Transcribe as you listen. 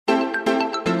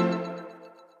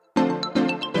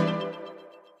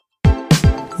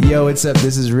Yo, what's up?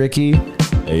 This is Ricky.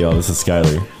 Hey, yo, this is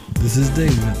Skyler. This is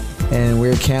David. And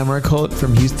we're Camera Cult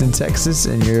from Houston, Texas.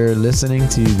 And you're listening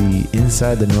to the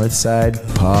Inside the North Side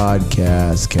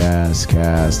podcast. Cast.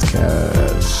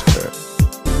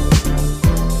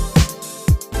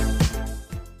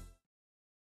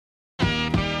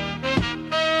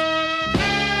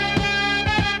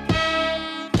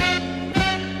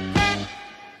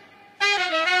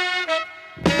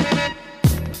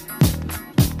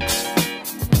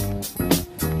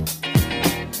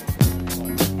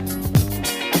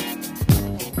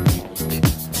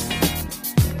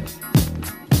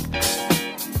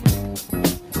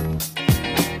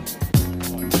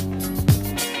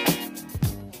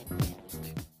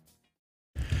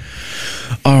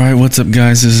 Alright, what's up,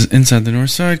 guys? This is Inside the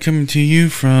North Side coming to you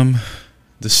from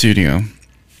the studio.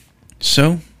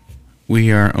 So,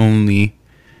 we are only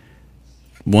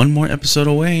one more episode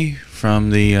away from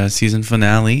the season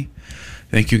finale.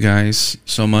 Thank you guys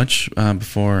so much.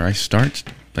 Before I start,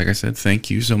 like I said, thank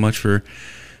you so much for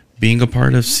being a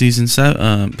part of season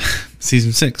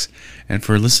 6, and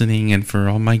for listening, and for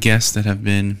all my guests that have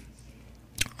been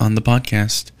on the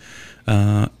podcast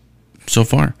so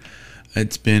far.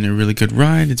 It's been a really good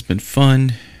ride. It's been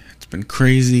fun. It's been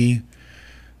crazy.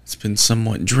 It's been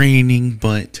somewhat draining,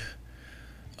 but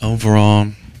overall,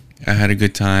 I had a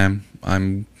good time.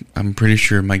 I'm pretty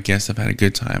sure my guests have had a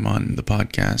good time on the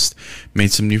podcast.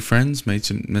 Made some new friends. Met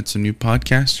some new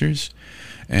podcasters,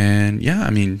 and yeah,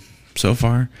 I mean, so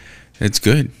far, it's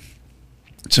good.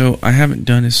 So I haven't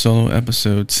done a solo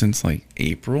episode since like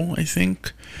April, I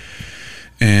think,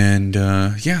 and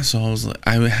yeah. So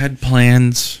I had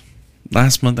plans.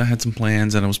 Last month I had some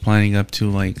plans that I was planning up to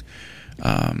my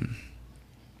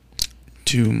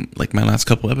last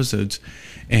couple episodes,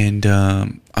 and I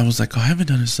was like, oh, I haven't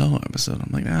done a solo episode.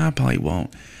 I'm like, I probably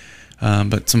won't.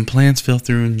 But some plans fell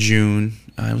through in June.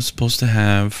 I was supposed to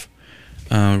have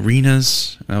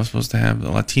Rena's, and I was supposed to have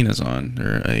the Latinas on.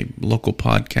 They're a local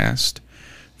podcast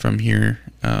from here,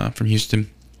 from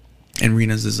Houston, and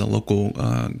Rena's is a local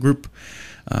group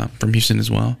from Houston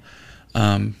as well.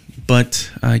 But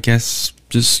I guess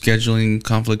just scheduling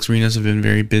conflicts. Rena's have been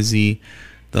very busy.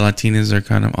 The Latinas are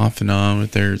kind of off and on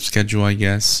with their schedule, I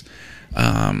guess.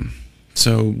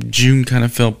 So June kind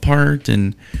of fell apart,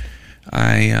 and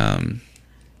I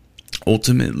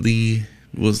ultimately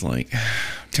was like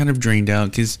kind of drained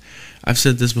out, because I've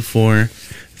said this before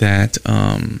that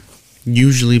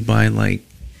usually by like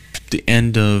the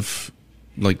end of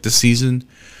like the season,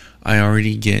 I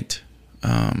already get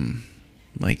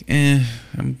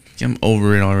I'm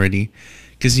over it already,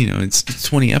 because it's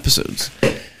 20 episodes.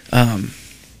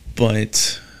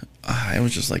 But I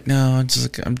was just like, no, I'm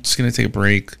just gonna take a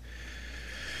break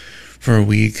for a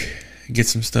week, get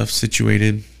some stuff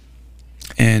situated,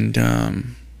 and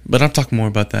but I'll talk more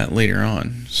about that later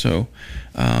on. So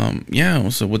yeah.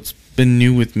 So what's been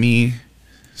new with me?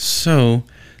 So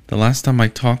the last time I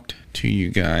talked to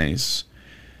you guys,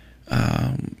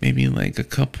 maybe like a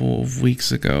couple of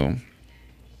weeks ago,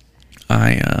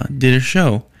 I did a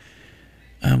show.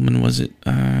 When was it?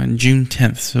 June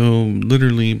 10th. So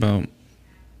literally about,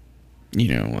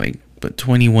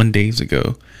 21 days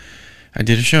ago, I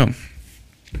did a show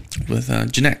with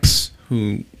Janex,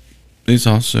 who is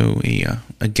also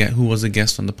who was a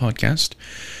guest on the podcast.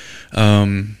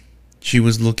 She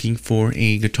was looking for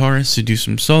a guitarist to do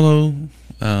some solo,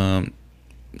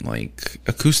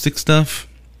 acoustic stuff.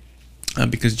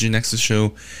 Because Janex's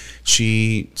show,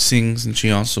 she sings and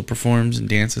she also performs and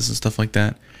dances and stuff like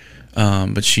that.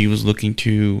 But she was looking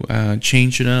to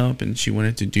change it up, and she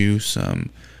wanted to do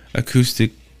some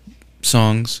acoustic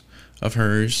songs of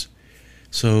hers.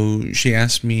 So she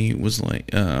asked me,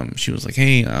 she was like,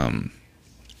 hey,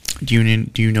 do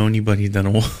you know anybody that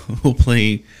will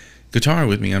play guitar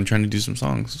with me? I'm trying to do some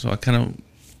songs. So I kind of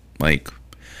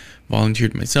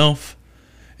volunteered myself.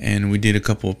 And we did a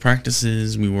couple of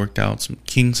practices. We worked out some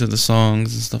kinks of the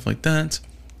songs and stuff like that.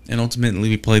 And ultimately,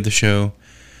 we played the show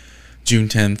June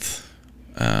 10th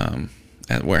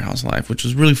at Warehouse Live, which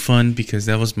was really fun because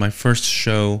that was my first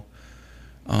show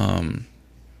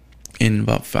in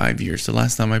about 5 years. The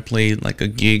last time I played a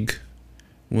gig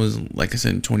was, like I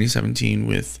said, in 2017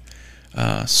 with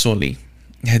Soli.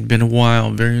 It had been a while,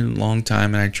 very long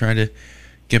time, and I tried to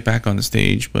get back on the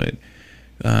stage, but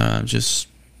just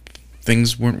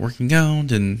things weren't working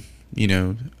out, and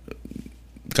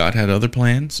God had other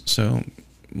plans. So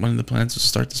one of the plans was to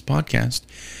start this podcast,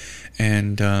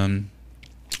 and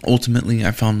ultimately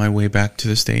I found my way back to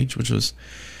the stage, which was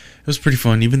pretty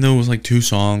fun. Even though it was like 2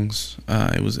 songs,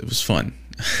 it was fun.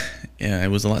 Yeah, it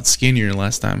was a lot skinnier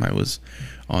last time I was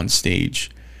on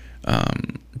stage,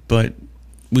 but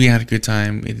we had a good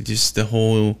time. It just, the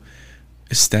whole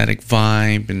ecstatic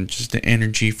vibe and just the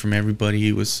energy from everybody,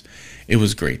 it was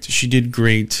great. She did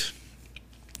great.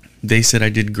 They said I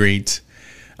did great.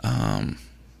 And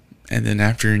then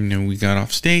after, we got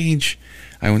off stage,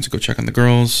 I went to go check on the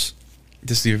girls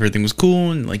to see if everything was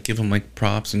cool and like give them like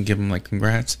props and give them like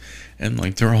congrats, and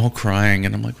like they're all crying,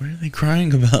 and I'm like, what are they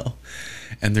crying about?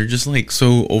 And they're just like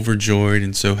so overjoyed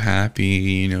and so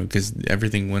happy, because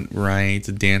everything went right.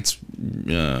 The dance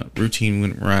routine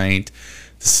went right,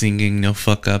 the singing, no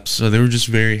fuck ups. So they were just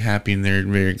very happy and they're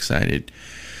very excited.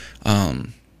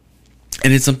 And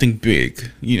it's something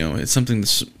big, it's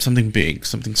something big,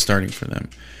 something starting for them.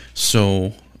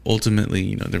 So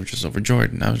ultimately, they were just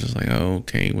overjoyed, and I was just like, oh,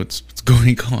 okay, what's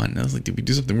going on? I was like, did we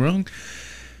do something wrong?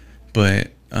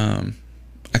 But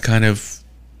I kind of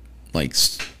like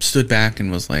stood back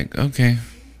and was like, okay,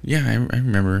 yeah, I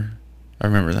remember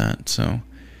that. So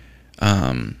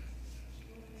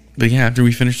but yeah, after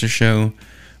we finished the show,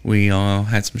 we all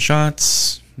had some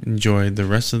shots, enjoyed the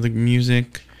rest of the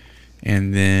music,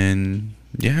 and then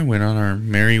went on our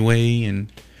merry way.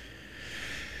 And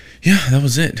yeah, that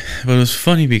was it. But it was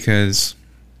funny because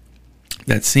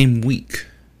that same week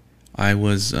I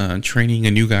was training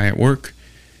a new guy at work,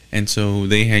 and so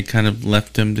they had kind of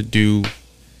left him to do,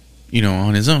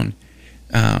 on his own.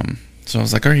 So I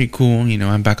was like, all right, cool.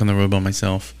 I'm back on the road by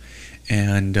myself,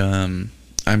 and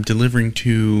I'm delivering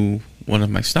to one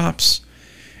of my stops.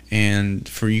 And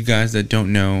for you guys that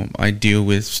don't know, I deal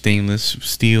with stainless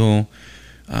steel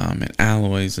and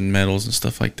alloys and metals and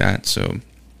stuff like that. So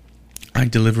I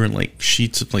deliver like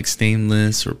sheets of like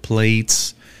stainless or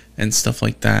plates and stuff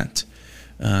like that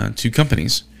to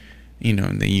companies,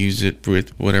 and they use it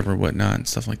with whatnot and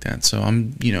stuff like that. So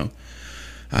I'm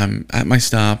at my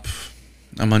stop,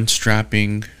 I'm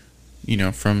unstrapping,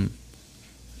 from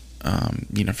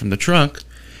the truck,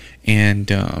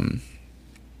 and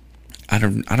I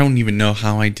don't even know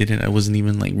how I did it. I wasn't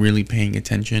even like really paying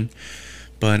attention,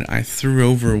 but I threw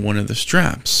over one of the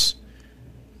straps,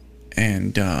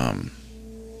 and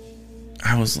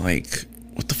I was like,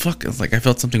 what the fuck? I was like, I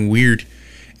felt something weird,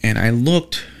 and I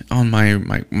looked on my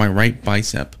right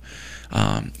bicep.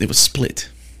 It was split.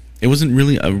 It wasn't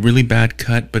really a really bad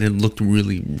cut, but it looked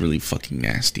really, really fucking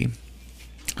nasty.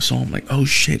 So I'm like, oh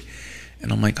shit.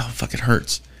 And I'm like, oh fuck, it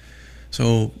hurts.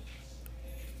 So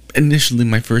initially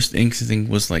my first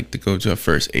instinct was like to go to a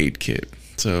first aid kit.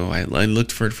 So I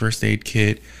looked for a first aid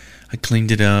kit. I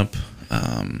cleaned it up,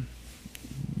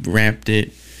 wrapped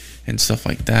it and stuff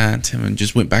like that, and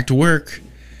just went back to work.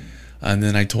 And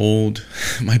then I told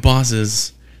my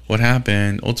bosses what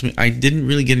happened. Ultimately, I didn't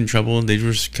really get in trouble. They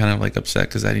were just kind of like upset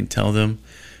because I didn't tell them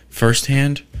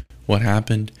firsthand what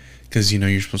happened, because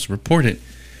you're supposed to report it.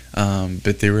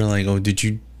 But they were like, oh, did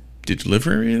you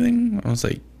deliver everything? I was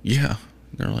like, yeah.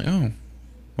 They're like, oh,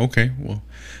 okay, well,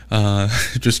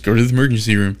 just go to the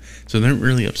emergency room. So they're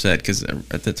really upset because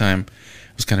at the time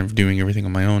I was kind of doing everything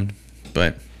on my own.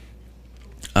 But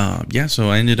so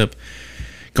I ended up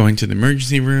going to the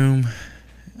emergency room.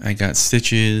 I got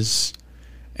stitches,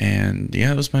 and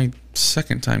it was my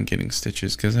second time getting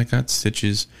stitches, because I got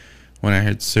stitches when I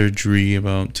had surgery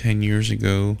about 10 years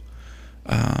ago.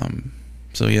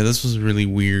 So this was really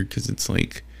weird, because it's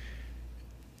like,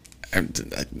 I'm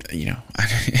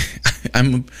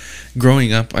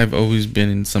growing up, I've always been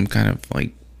in some kind of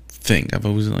like thing. I've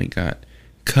always like got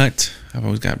cut. I've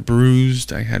always got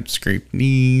bruised. I had scraped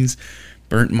knees,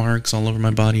 burnt marks all over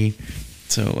my body.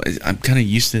 So I'm kind of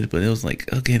used to it, but it was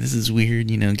like, okay, this is weird,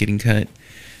 getting cut.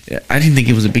 I didn't think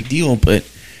it was a big deal, but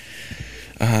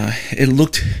it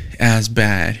looked as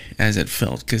bad as it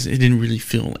felt, because it didn't really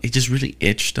feel, it just really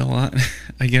itched a lot,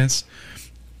 I guess.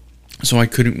 So I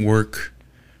couldn't work.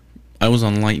 I was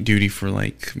on light duty for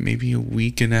like maybe a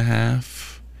week and a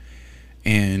half,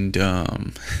 and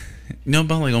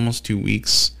about like almost 2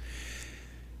 weeks.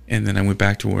 And then I went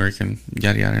back to work and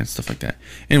yada yada and stuff like that.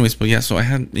 Anyways, but so I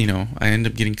had, I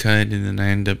ended up getting cut, and then I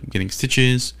ended up getting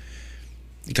stitches.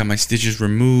 I got my stitches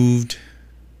removed,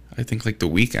 I think like the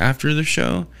week after the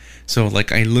show. So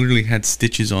like I literally had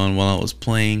stitches on while I was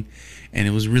playing, and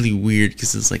it was really weird,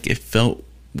 because it's like, it felt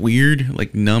weird,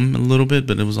 like numb a little bit,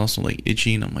 but it was also like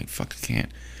itchy, and I'm like, fuck,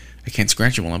 I can't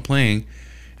scratch it while I'm playing.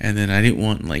 And then I didn't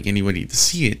want like anybody to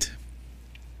see it,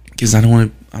 because I don't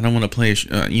want to play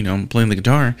I'm playing the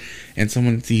guitar and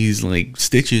someone sees like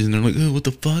stitches and they're like, oh, what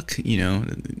the fuck,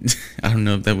 I don't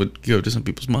know if that would go to some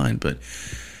people's mind, but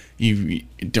you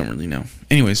don't really know.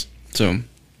 Anyways, so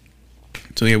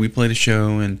we played a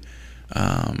show, and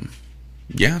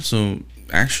so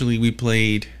actually we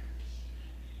played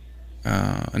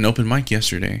an open mic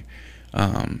yesterday.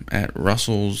 at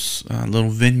Russell's little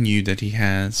venue that he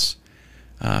has,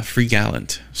 Free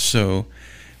Gallant. So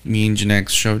me and Janex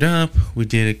showed up. We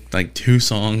did like 2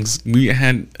 songs. We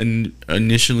had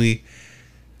initially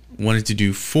wanted to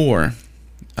do 4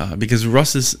 because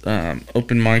Russ's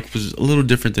open mic was a little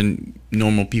different than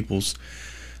normal people's.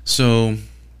 So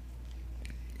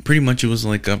pretty much it was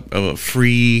like a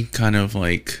free kind of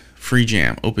like free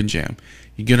jam, open jam.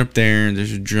 You get up there and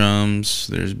there's drums,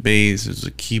 there's bass, there's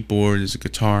a keyboard, there's a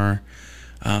guitar.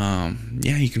 Yeah,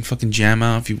 you can fucking jam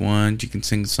out if you want. You can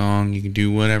sing a song, you can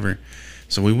do whatever.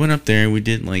 So we went up there, we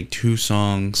did like 2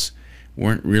 songs,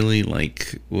 weren't really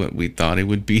like what we thought it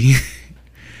would be.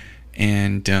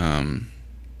 And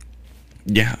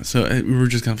yeah, so we were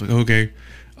just kind of like, okay.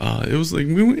 It was like,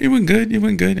 it went good.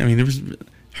 I mean, there was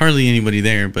hardly anybody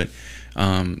there, but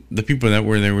the people that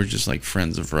were there were just like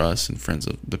friends of Russ and friends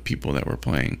of the people that were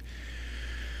playing.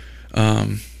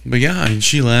 But yeah, I mean,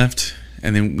 she left,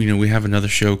 and then we have another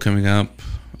show coming up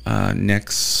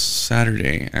next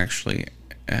Saturday, actually,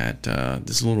 at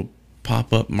this little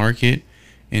pop-up market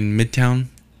in Midtown.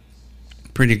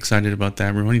 Pretty excited about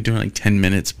that. We're only doing like 10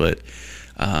 minutes, but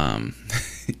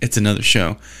it's another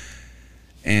show.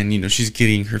 And she's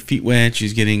getting her feet wet.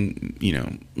 She's getting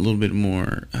a little bit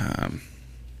more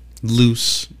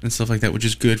loose and stuff like that, which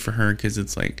is good for her, because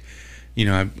it's like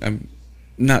I'm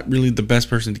not really the best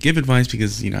person to give advice,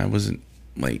 because I wasn't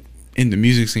like in the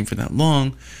music scene for that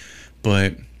long.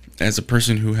 But as a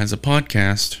person who has a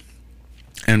podcast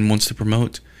and wants to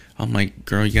promote, I'm like,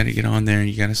 girl, you got to get on there and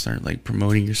you got to start like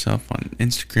promoting yourself on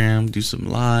Instagram, do some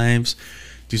lives,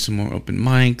 do some more open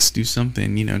mics, do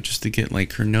something, just to get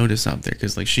like her notice out there.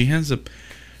 Because like she has a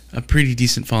pretty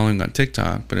decent following on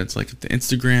TikTok, but it's like the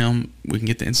Instagram, we can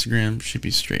get the Instagram, should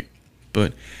be straight.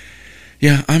 But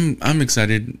yeah, I'm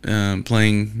excited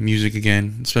playing music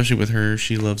again, especially with her.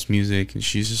 She loves music, and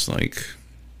she's just like,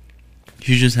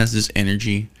 she just has this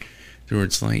energy where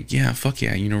it's like, yeah, fuck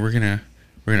yeah, we're gonna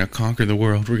conquer the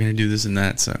world, we're gonna do this and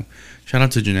that. So shout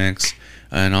out to Janex.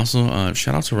 And also,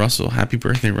 shout out to Russell. Happy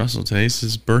birthday, Russell. Today's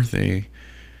his birthday.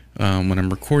 When I'm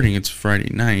recording, it's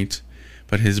Friday night.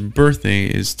 But his birthday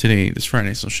is today, this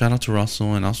Friday. So shout out to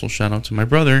Russell. And also shout out to my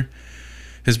brother.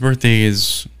 His birthday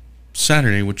is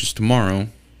Saturday, which is tomorrow.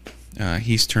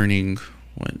 He's turning,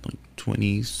 like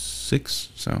 26?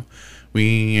 So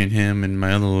we and him and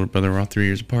my other little brother are all 3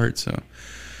 years apart. So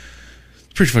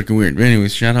it's pretty fucking weird. But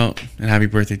anyways, shout out and happy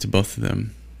birthday to both of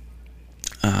them.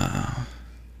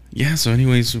 Yeah, so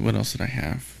anyways, what else did I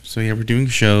have? So yeah, we're doing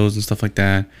shows and stuff like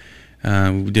that.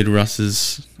 We did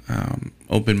Russ's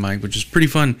open mic, which is pretty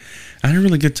fun. I had a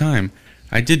really good time.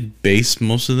 I did bass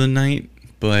most of the night,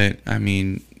 but I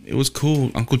mean, it was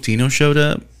cool. Uncle Tino showed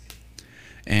up,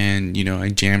 and I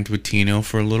jammed with Tino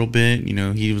for a little bit.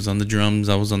 He was on the drums,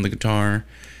 I was on the guitar.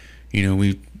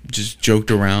 We just joked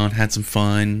around, had some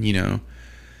fun.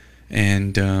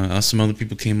 And some other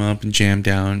people came up and jammed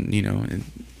down. And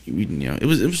it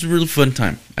was a really fun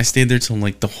time. I stayed there till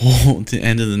like the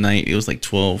end of the night. It was like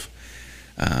 12,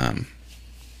 and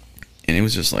it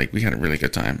was just like we had a really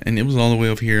good time. And it was all the way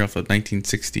over here off of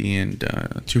 1960 and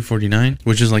 249,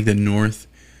 which is like the northwest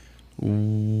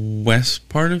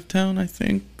part of town, I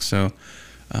think. So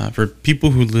for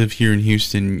people who live here in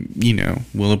Houston,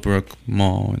 Willowbrook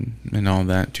Mall and all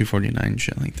that, 249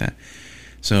 shit like that.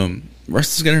 So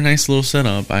Russ has got a nice little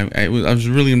setup. I was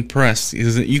really impressed,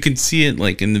 because you can see it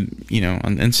like in the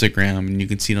on Instagram, and you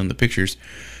can see it on the pictures.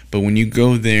 But when you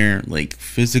go there like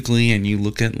physically and you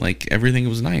look at like everything, it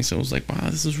was nice. I was like, wow,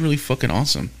 this is really fucking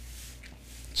awesome.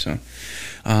 So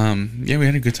yeah, we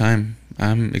had a good time.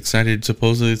 I'm excited.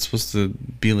 Supposedly it's supposed to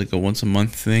be like a once a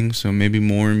month thing, so maybe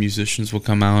more musicians will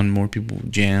come out and more people will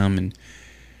jam. And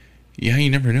yeah,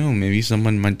 you never know, maybe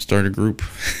someone might start a group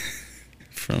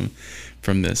from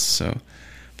this. So,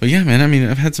 but yeah, man, I mean,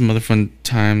 I've had some other fun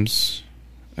times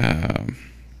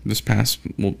this past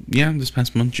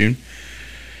month, June.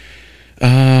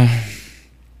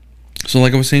 So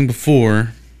like I was saying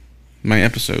before, my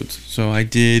episodes. So I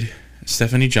did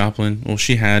Stephanie Joplin. Well,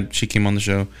 she came on the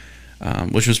show,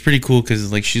 which was pretty cool,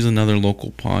 because like she's another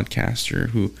local podcaster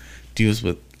who deals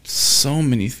with so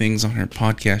many things on her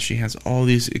podcast. She has all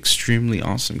these extremely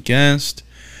awesome guests.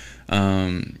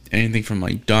 Anything from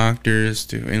like doctors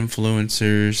to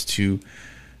influencers to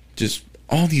just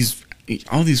all these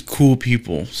cool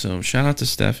people. So shout out to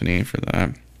Stephanie for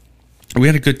that. We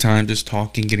had a good time just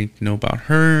talking, getting to know about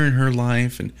her and her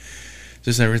life and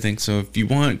just everything. So if you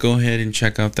want, go ahead and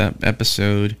check out that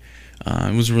episode.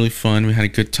 It was really fun. We had a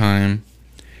good time.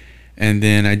 And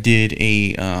then I did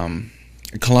a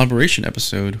collaboration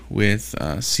episode with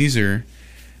Caesar.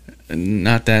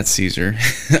 Not that Caesar,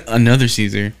 another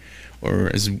Caesar, or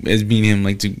as me and him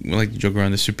like to joke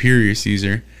around, the superior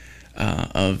Caesar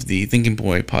of the Thinking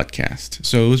Boy podcast.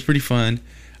 So it was pretty fun.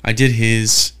 I did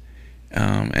his,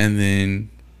 and then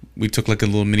we took like a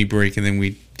little mini break, and then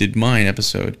we did mine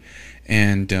episode,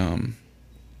 and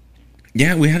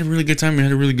yeah, we had a really good time. We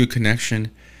had a really good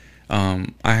connection.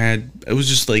 It was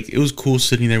just like, it was cool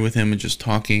sitting there with him and just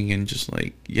talking and just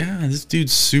like, yeah, this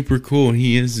dude's super cool.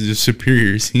 He is the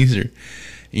superior Caesar,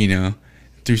 you know.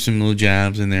 Threw some little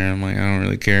jabs in there. I'm like, I don't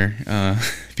really care,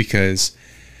 because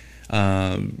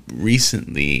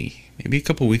recently, maybe a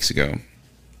couple weeks ago,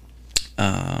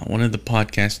 one of the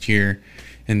podcasts here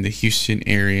in the Houston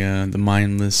area, the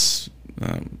Mindless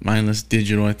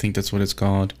Digital, I think that's what it's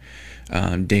called.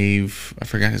 Dave, I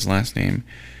forgot his last name.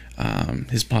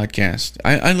 His podcast.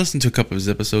 I listened to a couple of his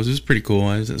episodes. It was pretty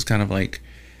cool. It was kind of like,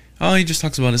 oh, he just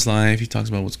talks about his life. He talks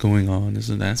about what's going on, this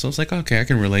and that. So I was like, okay, I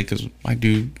can relate because I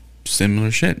do similar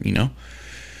shit, you know.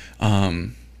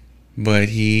 But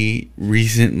he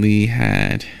recently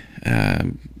had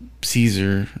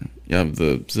Caesar of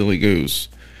the Zilly Goose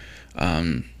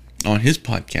on his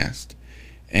podcast,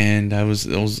 and I was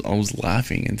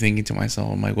laughing and thinking to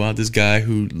myself, I'm like, wow, this guy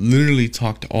who literally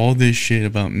talked all this shit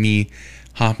about me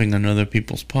hopping on other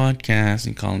people's podcasts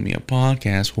and calling me a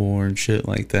podcast whore and shit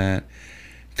like that,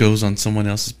 goes on someone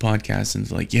else's podcast and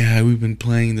is like, yeah, we've been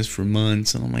playing this for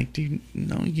months. And I'm like, dude,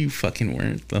 no, you fucking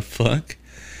weren't. The fuck?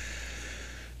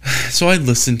 So I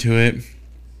listened to it,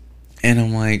 and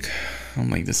I'm like,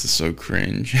 this is so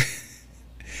cringe.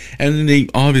 And then they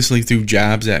obviously threw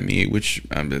jabs at me, which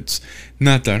it's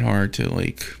not that hard to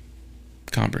like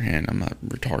comprehend. I'm not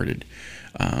retarded.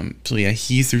 So yeah,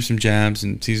 he threw some jabs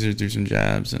and Caesar threw some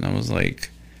jabs, and I was like,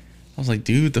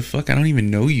 dude, the fuck? I don't even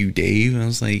know you, Dave. And I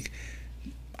was like,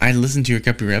 I listened to a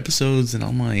couple of your episodes, and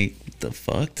I'm like, the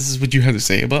fuck? This is what you have to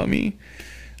say about me?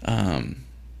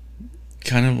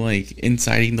 Kind of like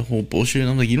inciting the whole bullshit.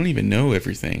 I'm like, you don't even know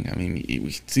everything. I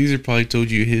mean, Caesar probably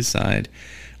told you his side,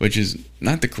 which is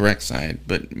not the correct side,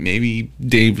 but maybe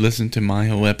Dave listened to my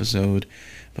whole episode,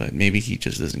 but maybe he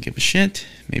just doesn't give a shit.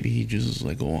 Maybe he just is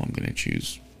like, oh, I'm gonna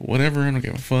choose whatever, I don't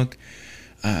give a fuck.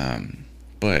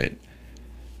 But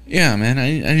yeah, man,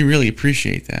 I really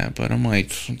appreciate that, but I'm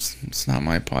like, it's not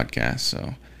my podcast.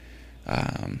 So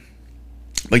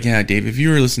but yeah, Dave, if you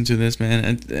were listening to this, man,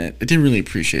 I didn't really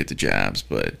appreciate the jabs,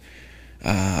 but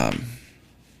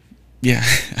yeah,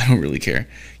 I don't really care.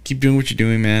 Keep doing what you're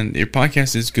doing, man. Your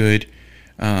podcast is good.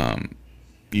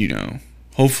 You know,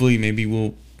 hopefully maybe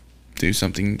we'll do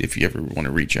something if you ever want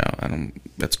to reach out.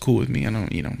 That's cool with me.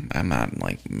 I'm not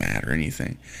like mad or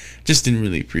anything. Just didn't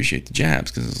really appreciate the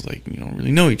jabs because it's like, we don't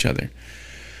really know each other.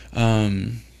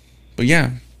 But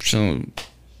yeah, so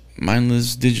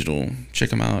Mindless Digital,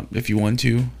 check him out if you want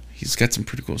to. He's got some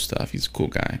pretty cool stuff. He's a cool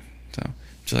guy. So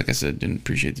just like I said, didn't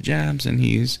appreciate the jabs, and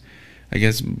he's, I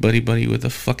guess, buddy with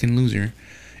a fucking loser.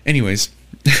 Anyways,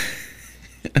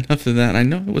 enough of that. I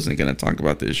know I wasn't gonna talk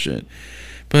about this shit,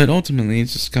 but ultimately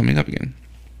it's just coming up again.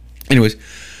 Anyways,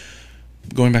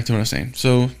 going back to what I was saying.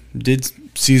 So, did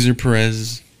Caesar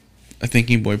Perez a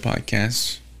Thinking Boy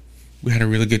podcast. We had a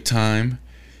really good time.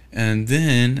 And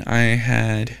then I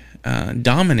had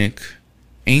Dominic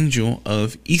Angel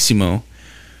of Isimo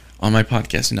on my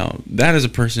podcast. Now, that is a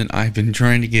person I've been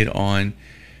trying to get on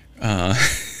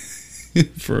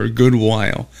for a good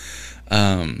while.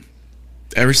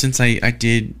 Ever since I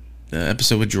did the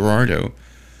episode with Gerardo,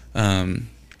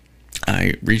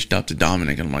 I reached out to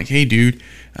Dominic and I'm like, hey dude,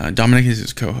 Dominic is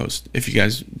his co-host. If you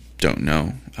guys don't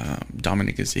know,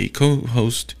 Dominic is a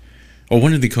co-host, or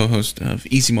one of the co-hosts of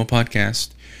Isimo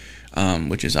Podcast,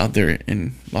 which is out there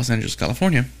in Los Angeles,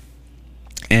 California.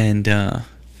 And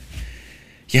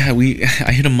yeah,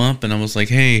 I hit him up and I was like,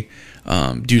 hey,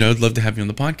 dude, I would love to have you on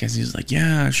the podcast. He's like,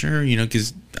 yeah, sure,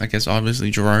 because I guess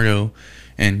obviously Gerardo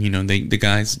and the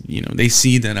guys, they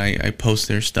see that I post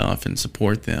their stuff and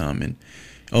support them, and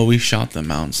we shout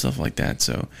them out and stuff like that.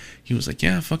 So he was like,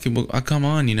 yeah, fuck it, I'll come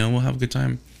on, we'll have a good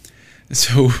time.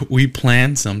 So we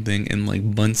planned something and like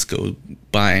months go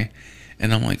by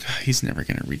and I'm like, he's never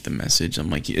gonna read the message. I'm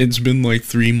like, it's been like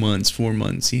 3 months, 4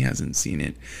 months, he hasn't seen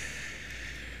it.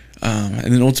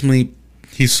 And then ultimately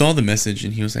he saw the message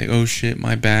and he was like, oh shit,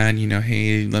 my bad,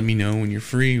 hey, let me know when you're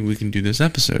free, we can do this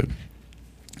episode.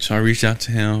 So I reached out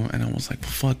to him and I was like,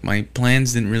 well, fuck, my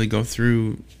plans didn't really go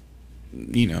through,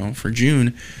 for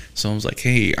June. So I was like,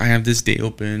 hey, I have this day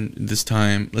open, this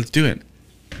time, let's do it.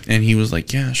 And he was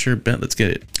like, yeah, sure, bet, let's get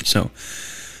it. So,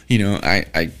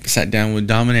 I sat down with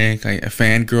Dominic, I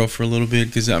fangirl for a little bit,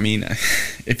 because,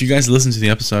 if you guys listen to the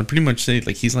episode, I'd pretty much say,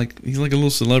 he's like a little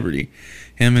celebrity.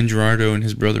 Him and Gerardo and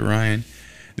his brother Ryan,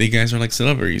 they guys are like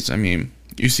celebrities.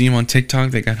 You see them on TikTok,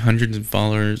 they got hundreds of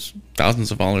followers,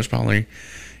 thousands of followers probably.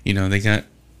 You know, they got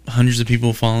hundreds of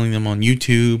people following them on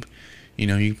YouTube. You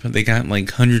know, they got like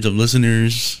hundreds of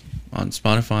listeners on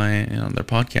Spotify and on their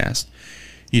podcast.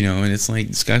 You know, and it's like,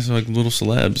 these guys are like little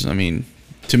celebs. I mean,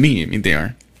 to me, they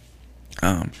are.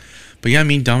 But yeah, I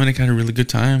mean, Dominic had a really good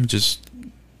time.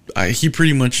 He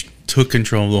pretty much took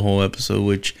control of the whole episode,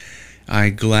 which I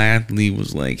gladly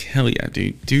was like, hell yeah,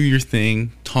 dude, do your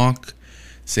thing, talk,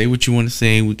 say what you want to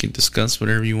say. We can discuss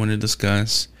whatever you want to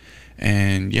discuss.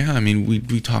 And yeah, I mean,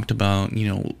 we talked about, you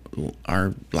know,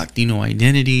 our Latino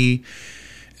identity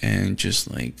and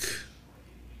just like,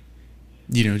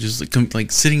 you know, just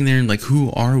like sitting there and like,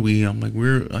 who are we? I'm like,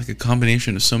 we're like a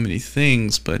combination of so many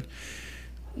things, but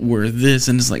we're this.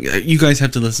 And it's like, you guys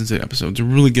have to listen to the episode. It's a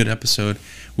really good episode.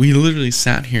 We literally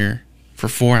sat here for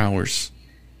 4 hours,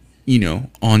 you know,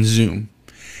 on Zoom.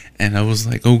 And I was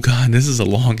like, oh God, this is a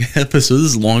long episode.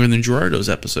 This is longer than Gerardo's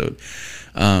episode.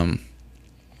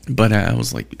 But I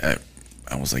was like,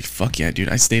 fuck yeah, dude.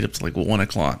 I stayed up to like 1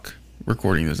 o'clock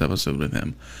recording this episode with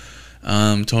him.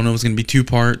 Told him it was going to be 2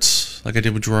 parts, like I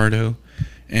did with Gerardo.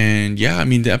 And yeah, I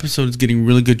mean, the episode is getting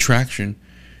really good traction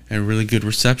and really good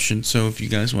reception. So if you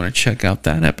guys want to check out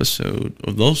that episode,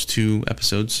 or those 2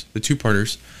 episodes, the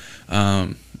 2-parters,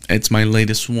 it's my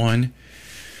latest one.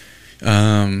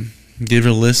 Give it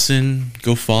a listen.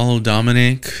 Go follow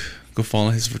Dominic. Go follow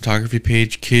his photography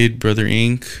page, Kid Brother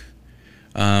Inc.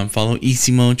 Follow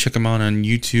Isimo. Check him out on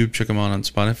YouTube. Check him out on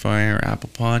Spotify or Apple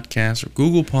Podcasts or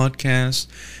Google Podcasts.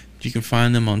 You can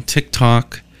find them on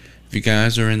TikTok. If you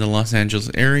guys are in the Los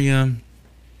Angeles area,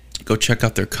 go check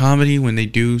out their comedy when they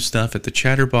do stuff at the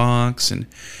Chatterbox and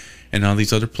all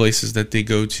these other places that they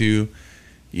go to.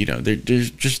 You know, they're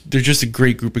just a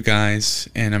great group of guys,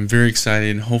 and I'm very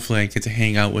excited. And hopefully, I get to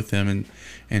hang out with them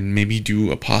and maybe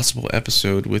do a possible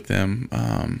episode with them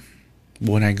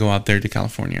when I go out there to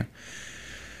California.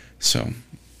 So,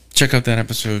 check out that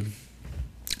episode.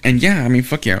 And yeah, I mean,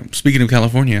 fuck yeah. Speaking of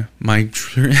California, my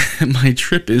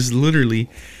trip is literally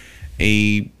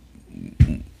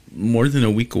more than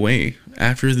a week away.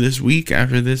 After this week,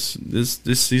 after this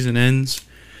season ends,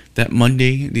 that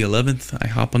Monday, the 11th, I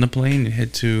hop on the plane and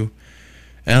head to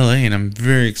LA, and I'm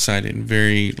very excited and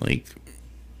very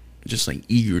just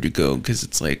eager to go, because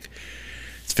it's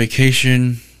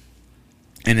vacation,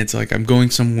 and it's like I'm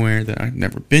going somewhere that I've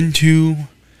never been to.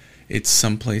 It's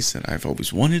someplace that I've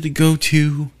always wanted to go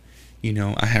to. You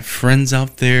know, I have friends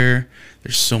out there.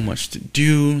 There's so much to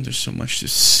do. There's so much to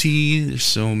see. There's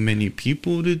so many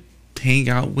people to hang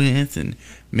out with and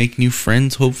make new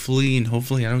friends, hopefully. And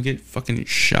hopefully I don't get fucking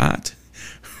shot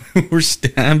or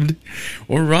stabbed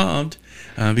or robbed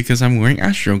because I'm wearing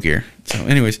Astro gear. So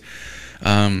anyways,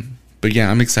 but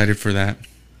yeah, I'm excited for that.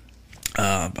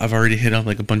 I've already hit up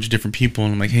a bunch of different people,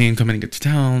 and I'm like, hey, I'm coming to get to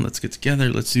town. Let's get together.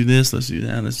 Let's do this. Let's do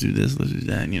that. Let's do this. Let's do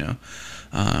that. You know,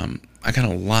 I got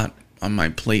a lot on my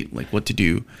plate, what to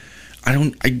do.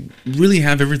 I really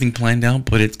have everything planned out,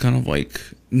 but it's kind of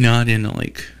not in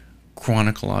a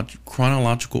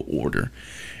chronological order.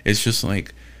 It's just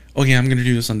okay, I'm gonna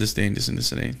do this on this day and this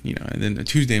day, you know, and then a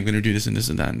Tuesday I'm gonna do this and this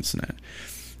and that and this and that.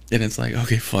 And it's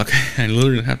okay, fuck, I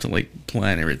literally have to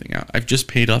plan everything out. I've just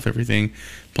paid off everything,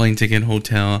 plane ticket,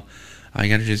 hotel. I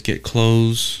gotta just get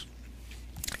clothes,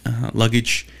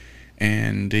 luggage,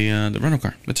 and the rental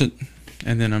car. That's it.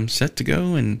 And then I'm set to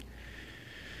go and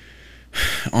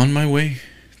on my way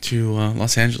to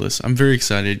Los Angeles. I'm very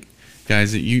excited,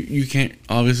 guys. You can't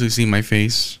obviously see my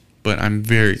face, but I'm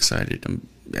very excited.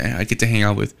 I get to hang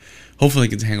out with, hopefully I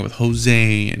get to hang out with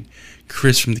Jose and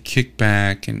Chris from the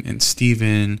Kickback and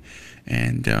Steven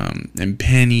and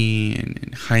Penny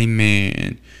and Jaime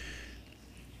and,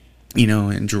 you know,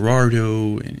 and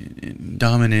Gerardo and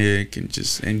Dominic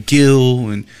and Gil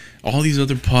and all these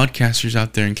other podcasters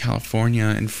out there in California,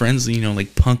 and friends, you know,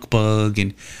 like Punk Bug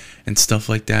and stuff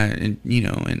like that. And, you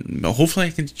know, and hopefully I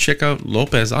can check out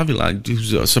Lopez Avila,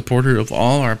 who's a supporter of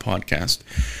all our podcast.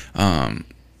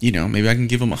 You know, maybe I can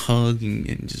give him a hug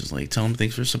and just tell him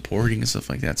thanks for supporting and stuff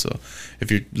like that. So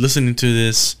if you're listening to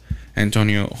this,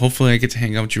 Antonio, hopefully I get to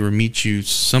hang out with you or meet you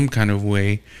some kind of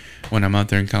way when I'm out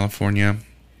there in California.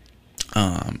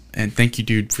 And thank you,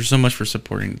 dude, for so much for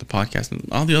supporting the podcast and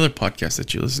all the other podcasts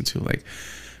that you listen to, like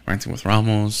Ranting with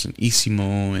Ramos and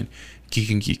Isimo and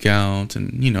Geek and Geek Out,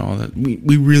 and, you know, all that.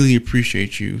 We really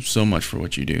appreciate you so much for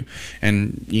what you do.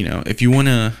 And, you know, if you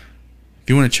wanna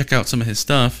check out some of his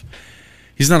stuff,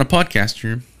 he's not a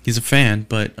podcaster, he's a fan,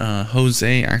 but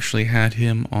Jose actually had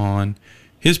him on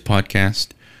his podcast,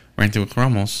 Ranting with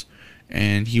Ramos,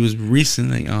 and he was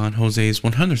recently on Jose's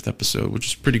 100th episode, which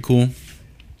is pretty cool.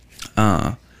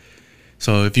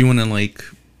 So if you want to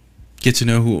get to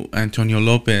know who Antonio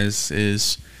Lopez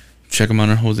is, check him out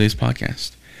on Jose's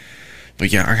podcast.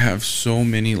 But yeah, I have so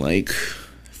many like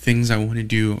things I want to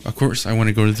do. Of course, I want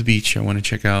to go to the beach. I want to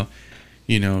check out,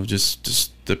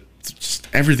 just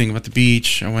everything about the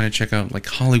beach. I want to check out like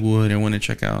Hollywood. I want to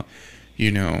check out,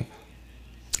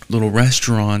 little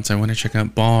restaurants. I want to check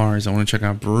out bars. I want to check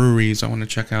out breweries. I want to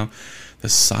check out the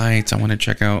sites. I want to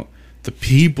check out the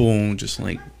people. Just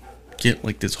like get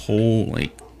like this whole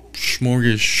like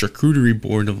smorgasbord charcuterie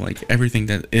board of like everything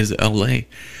that is LA.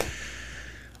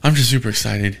 I'm just super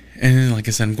excited. And then, like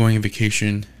I said, I'm going on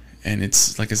vacation, and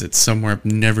it's, like I said, somewhere I've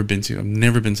never been to. I've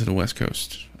never been to the West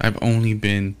Coast. I've only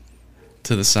been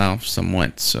to the South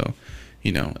somewhat. So,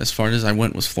 as far as I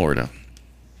went was Florida.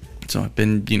 So I've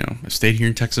been, I stayed here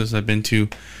in Texas. I've been to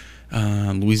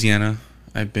Louisiana.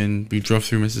 We drove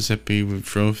through Mississippi. We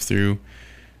drove through,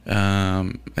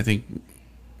 it's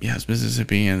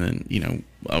Mississippi, and then,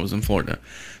 I was in Florida.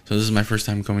 So this is my first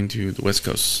time going to the West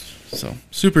Coast. So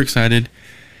super excited.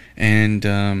 And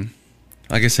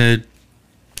like I said,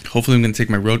 hopefully I'm going to take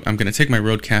my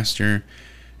Rodecaster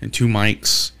and 2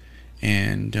 mics.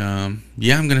 And I'm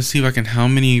going to see if how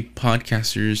many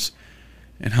podcasters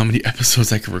and how many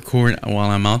episodes I can record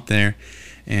while I'm out there.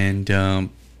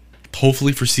 And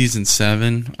hopefully for season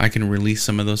 7, I can release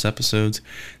some of those episodes.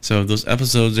 So those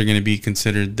episodes are going to be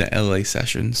considered the LA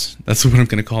sessions. That's what I'm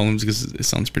going to call them because it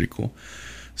sounds pretty cool.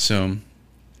 So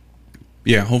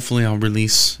yeah, hopefully I'll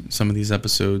release some of these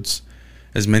episodes,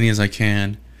 as many as I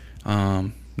can,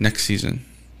 next season,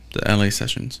 the LA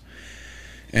sessions.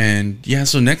 And yeah,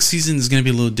 so next season is going to be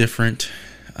a little different.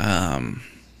 I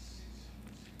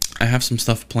have some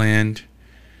stuff planned.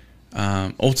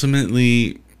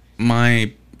 Ultimately,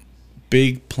 my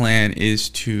big plan is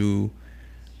to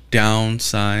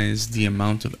downsize the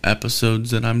amount of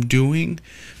episodes that I'm doing.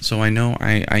 So I know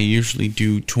I usually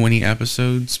do 20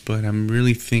 episodes, but I'm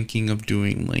really thinking of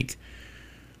doing like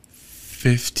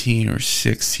 15 or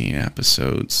 16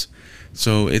 episodes.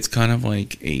 So it's kind of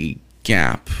like a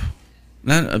gap.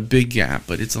 Not a big gap,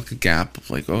 but it's like a gap of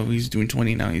like, oh, he's doing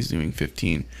 20, now he's doing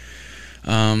 15.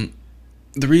 The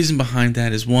reason behind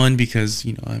that is, one, because,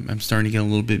 I'm starting to get a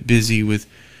little bit busy with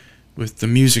the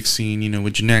music scene,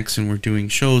 with Gen X, and we're doing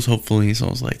shows, hopefully. So I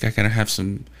was like, I gotta have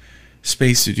some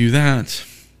space to do that.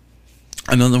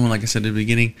 Another one, like I said at the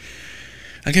beginning,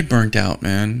 I get burnt out,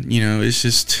 man.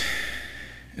 It's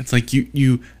like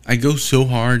I go so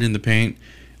hard in the paint,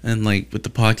 and like with the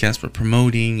podcast, we're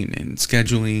promoting and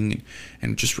scheduling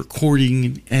and just recording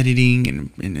and editing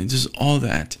and just all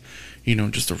that,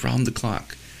 just around the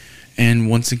clock. And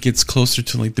once it gets closer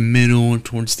to like the middle or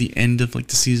towards the end of like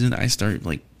the season, I start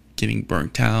like getting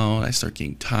burnt out. I start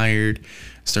getting tired.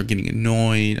 I start getting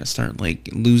annoyed. I start like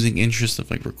losing interest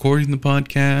of like recording the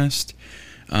podcast.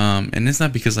 And it's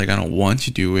not because like I don't want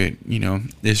to do it,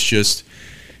 it's just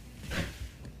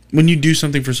when you do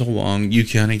something for so long, you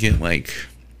kind of get like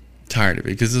tired of it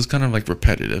because it's kind of like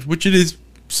repetitive, which it is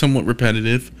somewhat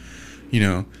repetitive.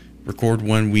 Record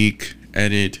 1 week,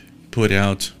 edit, put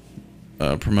out,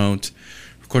 promote,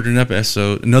 record another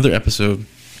episode,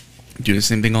 do the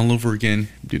same thing all over again,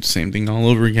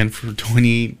 for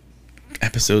 20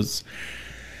 episodes.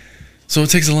 So it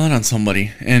takes a lot on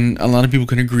somebody, and a lot of people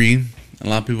can agree. A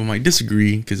lot of people might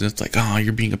disagree because it's like, oh,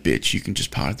 you're being a bitch, you can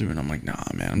just power through. And I'm like, nah,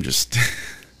 man, I'm just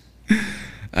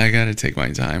I gotta take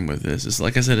my time with this. It's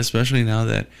like I said, especially now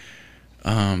that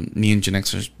me and Gen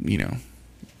X are,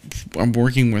 I'm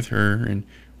working with her, and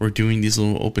we're doing these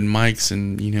little open mics,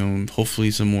 and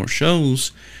hopefully some more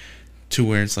shows, to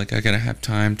where it's like I gotta have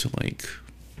time to like,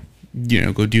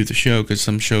 go do the show, because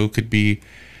some show could be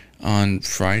on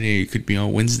Friday, it could be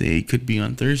on Wednesday, it could be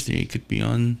on Thursday, it could be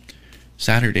on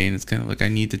Saturday, and it's kind of like I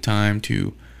need the time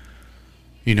to,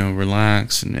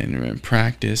 relax and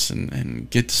practice and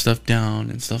get the stuff down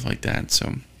and stuff like that.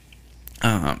 So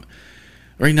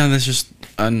right now that's just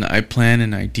I plan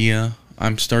an idea.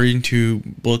 I'm starting to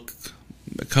book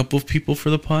a couple of people for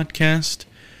the podcast.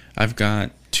 I've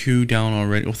got 3 down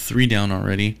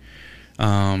already.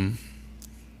 And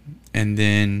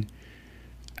then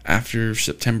after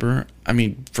September,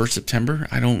 for September,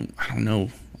 I don't know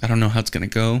how it's going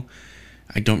to go.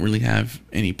 I don't really have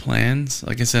any plans.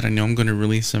 Like I said, I know I'm going to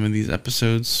release some of these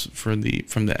episodes from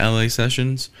the LA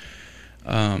sessions.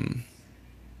 But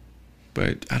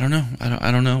I don't know.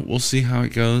 I don't know. We'll see how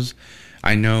it goes.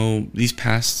 I know these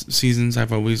past seasons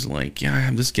I've always like, yeah, I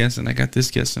have this guest, and I got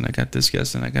this guest, and I got this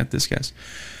guest, and I got this guest.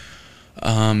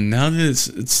 Now that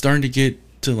it's starting to get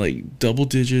to like double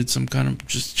digits, I'm kind of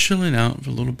just chilling out for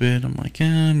a little bit. I'm like,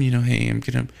 hey,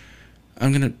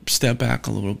 I'm gonna step back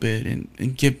a little bit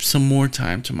and give some more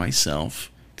time to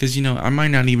myself, because I might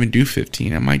not even do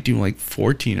 15. I might do like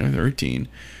 14 or 13.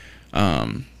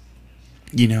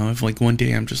 If like one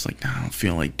day I'm just like, nah, I don't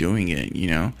feel like doing it,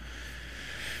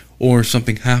 or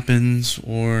something happens,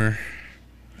 or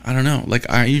I don't know. Like,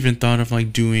 I even thought of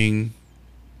like doing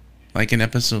like an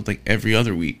episode like every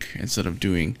other week instead of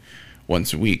doing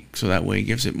once a week, so that way it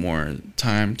gives it more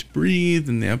time to breathe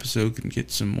and the episode can get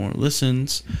some more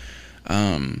listens.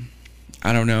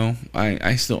 I don't know.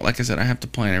 I still, like I said, I have to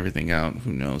plan everything out.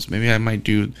 Who knows? Maybe I might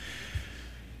do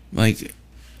like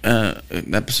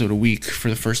an episode a week for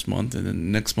the first month, and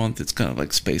then next month it's kind of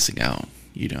like spacing out.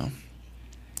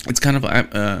 It's kind of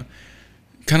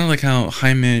like how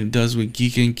Jaime does with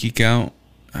Geek In, Geek Out.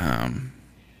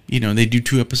 They do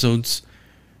 2 episodes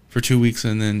for 2 weeks,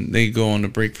 and then they go on a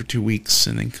break for 2 weeks,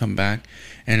 and then come back,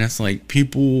 and it's like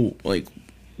people like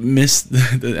miss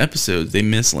the episodes. They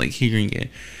miss like hearing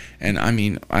it, and I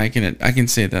mean, I can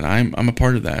say that I'm a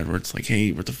part of that. Where it's like,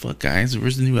 hey, what the fuck, guys?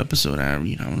 Where's the new episode at? I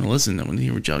want to listen. I want to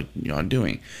hear what y'all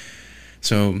doing.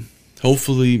 So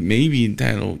hopefully, maybe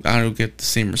I'll get the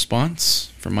same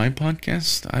response from my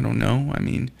podcast. I don't know. I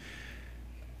mean,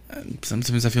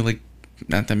 sometimes I feel like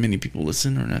not that many people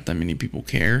listen or not that many people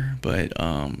care, but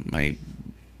my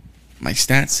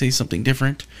stats say something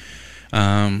different.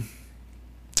 But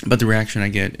the reaction I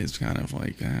get is kind of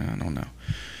like, I don't know.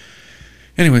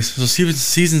 Anyways, so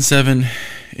season 7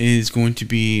 is going to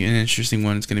be an interesting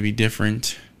one. It's going to be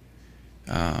different.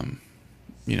 I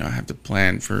have to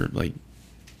plan for like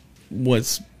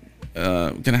what's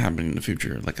going to happen in the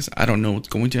future. Like I said, I don't know what's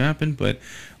going to happen, but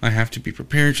I have to be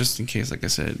prepared just in case, like I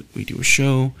said, we do a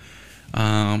show,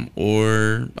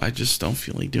 or I just don't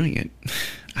feel like doing it.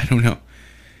 I don't know.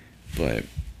 But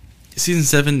season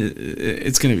 7,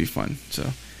 it's going to be fun.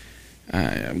 So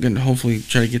I'm going to hopefully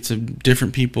try to get some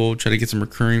different people, try to get some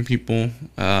recurring people.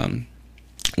 One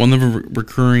of the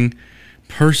recurring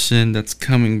person that's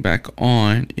coming back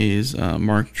on is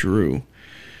Mark Drew.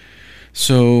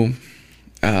 So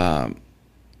I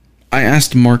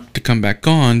asked Mark to come back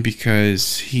on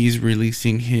because he's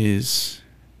releasing his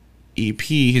EP,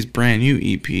 his brand new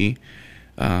EP,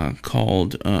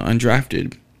 called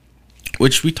Undrafted,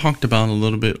 which we talked about a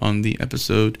little bit on the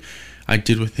episode I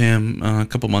did with him a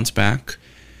couple months back.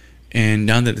 And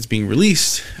now that it's being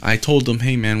released, I told him,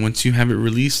 hey man, once you have it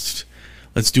released,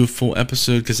 let's do a full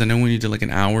episode, because I know we need to like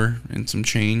an hour and some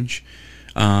change.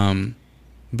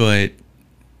 But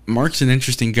Mark's an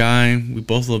interesting guy. We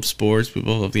both love sports. We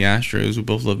both love the Astros. We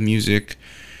both love music.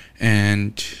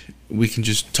 And we can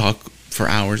just talk for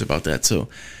hours about that. So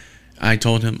I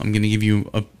told him I'm going to give you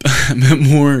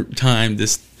more time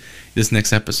this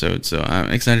next episode. So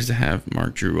I'm excited to have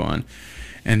Mark Drew on.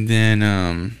 And then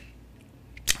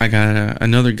I got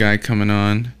another guy coming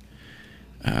on.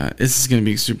 This is going to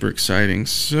be super exciting.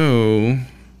 So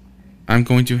I'm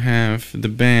going to have the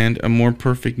band A More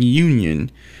Perfect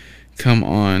Union come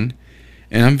on,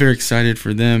 and I'm very excited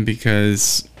for them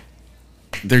because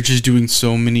they're just doing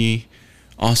so many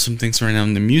awesome things right now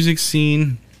in the music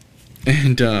scene.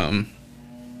 And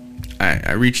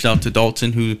I reached out to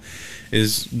Dalton, who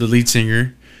is the lead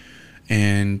singer,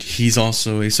 and he's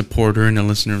also a supporter and a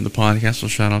listener of the podcast, so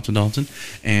shout out to Dalton.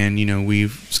 And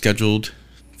we've scheduled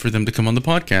for them to come on the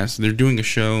podcast. They're doing a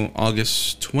show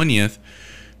August 20th,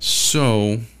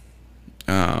 so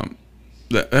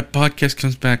that podcast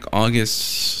comes back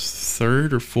August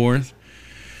 3rd or 4th,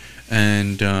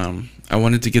 and I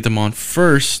wanted to get them on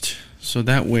first, so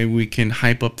that way we can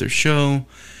hype up their show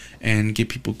and get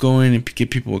people going and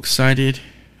get people excited.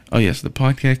 Oh yes, the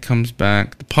podcast comes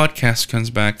back. The podcast comes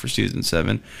back for season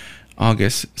 7,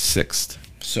 August 6th.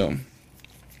 So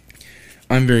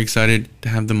I'm very excited to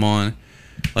have them on.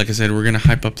 Like I said, we're gonna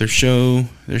hype up their show.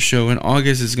 Their show in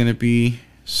August is gonna be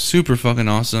super fucking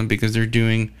awesome because they're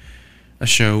doing a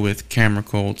show with Camera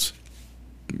Colts,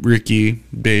 Ricky,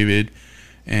 David,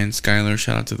 and Skylar.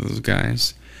 Shout out to those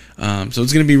guys. So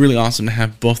it's gonna be really awesome to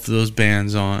have both of those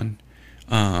bands on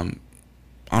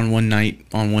one night,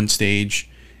 on one stage,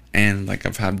 and like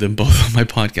I've had them both on my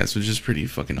podcast, which is pretty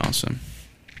fucking awesome.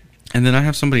 And then I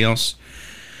have somebody else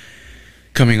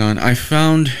coming on. I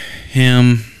found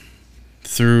him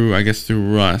through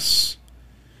Russ,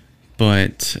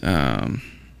 but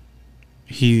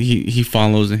he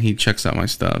follows and he checks out my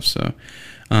stuff. So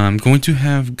I'm going to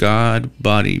have God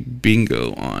Body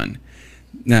Bingo on.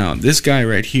 Now this guy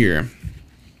right here,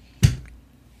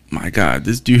 my God,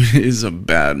 this dude is a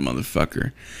bad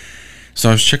motherfucker. So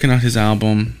I was checking out his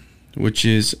album, which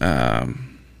is my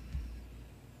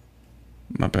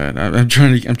bad. I'm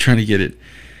trying to get it.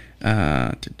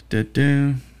 Why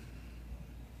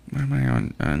am I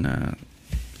on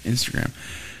Instagram?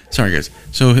 Sorry, guys.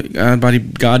 So,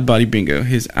 God Body Bingo,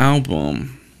 his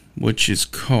album, which is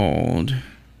called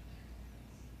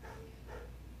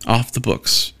Off the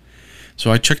Books.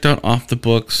 So I checked out Off the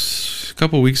Books a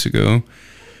couple weeks ago,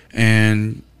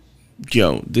 and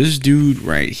yo, this dude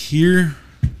right here,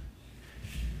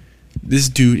 this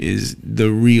dude is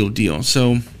the real deal.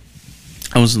 So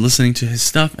I was listening to his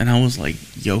stuff, and I was like,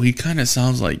 yo, he kind of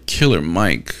sounds like Killer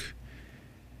Mike.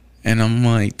 And I'm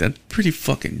like, that's pretty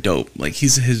fucking dope. Like,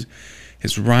 his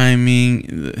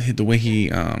rhyming, the way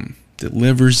he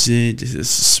delivers it,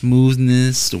 his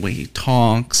smoothness, the way he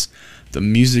talks, the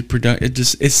music production,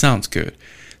 it sounds good.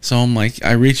 So I'm like,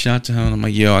 I reached out to him, and I'm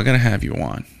like, yo, I gotta have you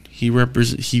on. He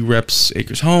reps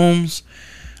Acres Homes.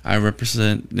 I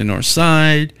represent the North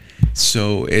Side.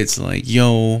 So it's like,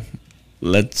 yo,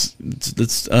 let's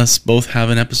us both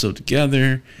have an episode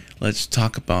together. Let's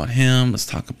talk about him. Let's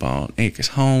talk about Acres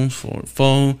Homes, for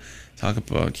Foe. Talk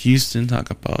about Houston.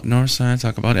 Talk about Northside.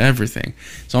 Talk about everything.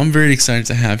 So I'm very excited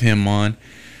to have him on.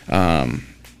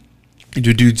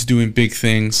 The dude's doing big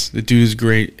things. The dude is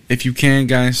great. If you can,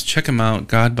 guys, check him out.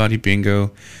 God Body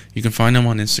Bingo. You can find him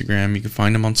on Instagram. You can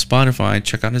find him on Spotify.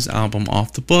 Check out his album,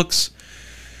 Off the Books.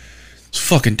 It's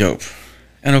fucking dope.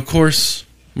 And of course,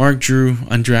 Mark Drew,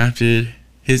 Undrafted.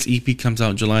 His EP comes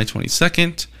out July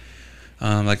 22nd.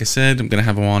 Like I said, I'm gonna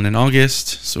have him on in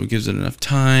August, so it gives it enough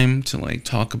time to like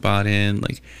talk about it,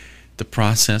 like the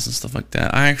process and stuff like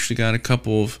that. I actually got a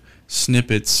couple of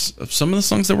snippets of some of the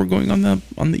songs that were going on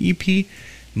the EP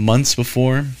months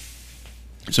before,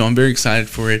 so I'm very excited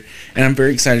for it, and I'm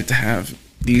very excited to have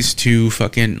these two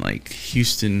fucking like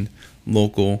Houston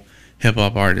local hip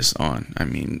hop artists on. I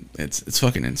mean, it's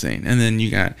fucking insane. And then you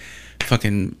got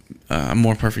fucking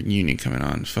More Perfect Union coming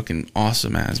on, fucking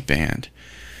awesome ass band.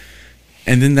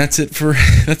 And then that's it for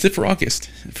August.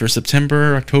 For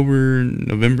September, October,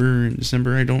 November, and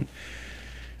December, I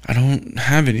don't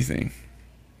have anything.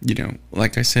 You know,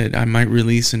 like I said, I might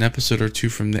release an episode or two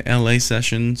from the LA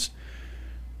sessions,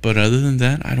 but other than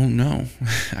that, I don't know.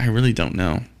 I really don't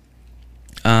know.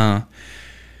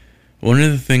 One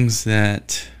of the things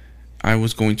that I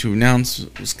was going to announce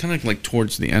was kind of like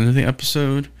towards the end of the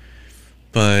episode,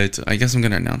 but I guess I'm going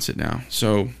to announce it now.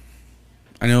 So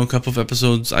I know a couple of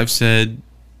episodes I've said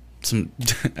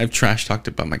I've trash talked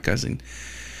about my cousin,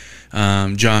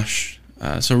 Josh.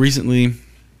 So recently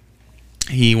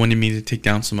he wanted me to take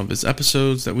down some of his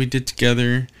episodes that we did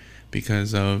together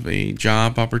because of a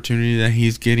job opportunity that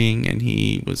he's getting, and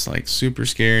he was like super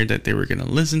scared that they were going to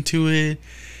listen to it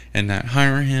and not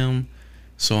hire him.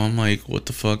 So I'm like, what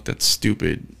the fuck? That's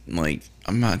stupid. Like,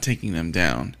 I'm not taking them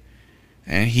down.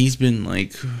 And he's been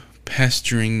like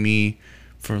pestering me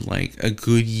for like a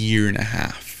good year and a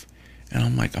half, and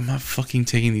I'm like, I'm not fucking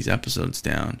taking these episodes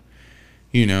down,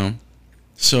 you know.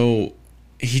 So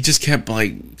he just kept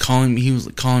like calling me. He was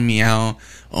like calling me out.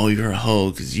 Oh, you're a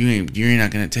hoe because you're not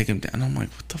gonna take him down. And I'm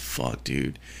like, what the fuck,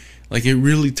 dude? Like, it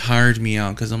really tired me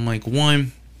out because I'm like,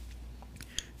 one,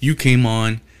 you came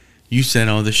on, you said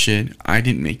all this shit. I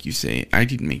didn't make you say it. I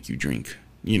didn't make you drink,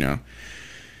 you know.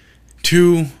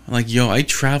 Two, like, yo, I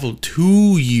traveled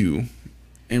to you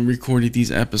and recorded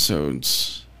these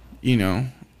episodes, you know.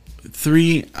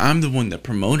 Three, I'm the one that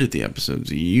promoted the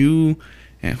episodes. You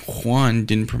and Juan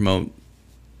didn't promote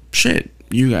shit.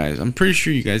 You guys, I'm pretty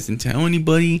sure you guys didn't tell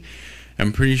anybody.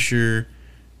 I'm pretty sure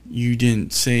you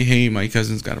didn't say, hey, my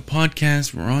cousin's got a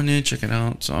podcast, we're on it, check it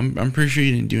out. So I'm pretty sure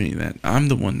you didn't do any of that. I'm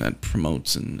the one that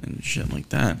promotes and shit like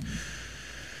that.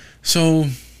 So,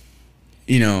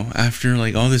 you know, after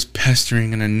like all this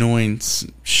pestering and annoyance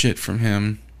shit from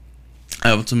him, I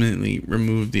ultimately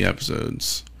removed the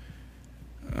episodes,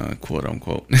 quote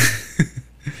unquote.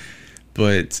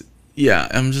 But yeah,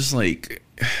 I'm just like,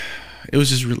 it was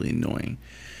just really annoying.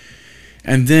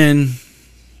 And then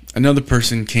another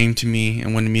person came to me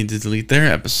and wanted me to delete their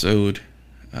episode.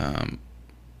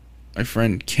 My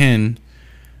friend Ken,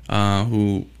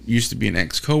 who used to be an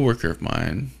ex-coworker of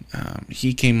mine,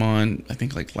 he came on, I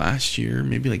think like last year,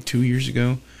 maybe like 2 years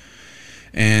ago.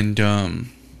 And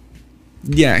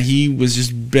yeah, he was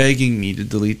just begging me to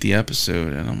delete the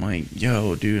episode, and I'm like,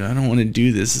 yo, dude, I don't want to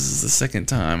do this. This is the second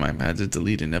time I've had to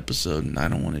delete an episode, and I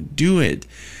don't want to do it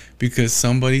because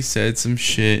somebody said some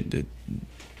shit that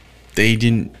they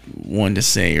didn't want to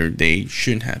say or they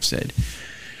shouldn't have said.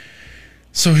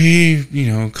 So he,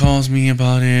 you know, calls me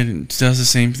about it and does the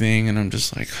same thing, and I'm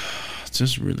just like, it's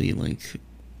just really like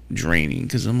draining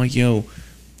because I'm like, yo,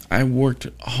 I worked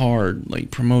hard,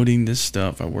 like, promoting this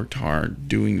stuff. I worked hard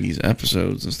doing these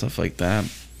episodes and stuff like that,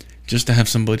 just to have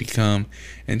somebody come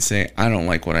and say, I don't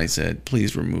like what I said,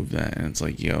 please remove that. And it's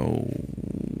like, yo,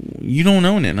 you don't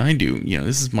own it, and I do. You know,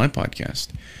 this is my podcast.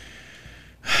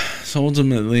 So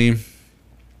ultimately,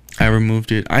 I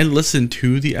removed it. I listened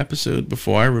to the episode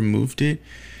before I removed it,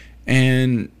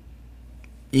 and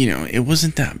it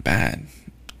wasn't that bad.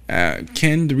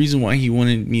 Ken, the reason why he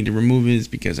wanted me to remove it is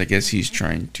because I guess he's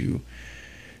trying to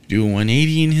do a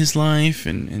 180 in his life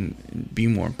and be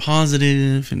more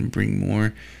positive and bring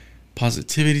more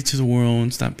positivity to the world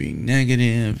and stop being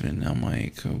negative. And I'm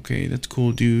like, okay, that's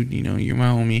cool, dude. You're my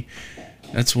homie.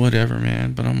 That's whatever,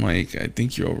 man. But I'm like, I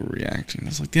think you're overreacting.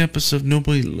 It's like the episode,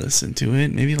 nobody listened to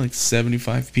it. Maybe like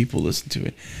 75 people listened to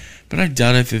it. But I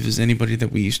doubt if it was anybody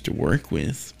that we used to work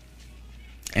with.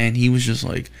 And he was just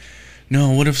like,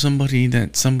 no, what if somebody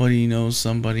knows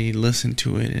somebody listened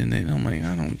to it? And then I'm like,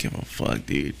 I don't give a fuck,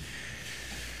 dude.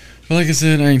 But like I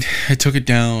said, I took it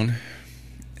down.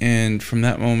 And from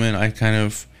that moment, I kind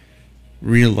of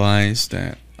realized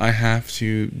that I have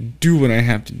to do what I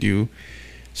have to do.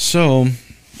 So,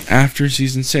 after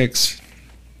season 6,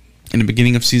 in the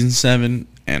beginning of season 7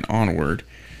 and onward,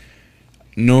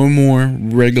 no more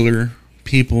regular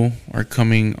people are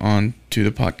coming on to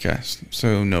the podcast.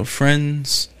 So, no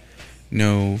friends,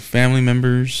 no family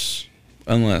members,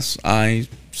 unless I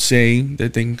say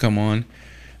that they can come on.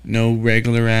 No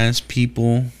regular ass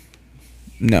people.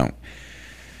 No.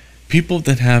 People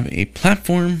that have a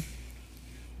platform,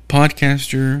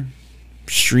 podcaster,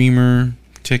 streamer,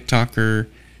 TikToker,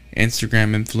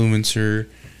 Instagram influencer,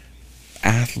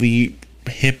 athlete,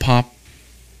 hip hop,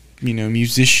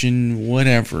 musician,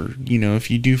 whatever.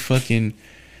 If you do fucking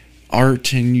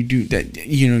art and you do that,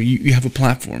 you have a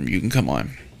platform, you can come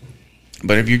on.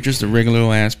 But if you're just a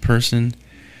regular ass person,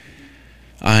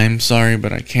 I'm sorry,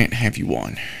 but I can't have you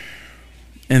on.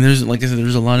 And like I said,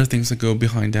 there's a lot of things that go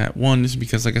behind that. One is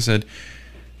because, like I said,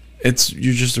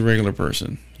 you're just a regular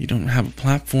person. You don't have a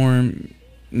platform.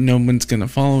 No one's going to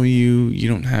follow you. You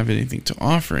don't have anything to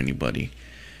offer anybody.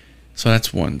 So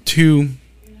that's one. Two,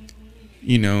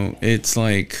 it's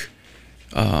like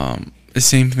the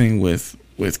same thing with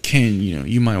Ken.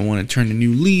 You might want to turn a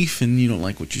new leaf and you don't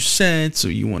like what you said, so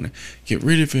you want to get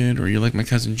rid of it. Or you're like my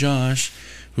cousin Josh,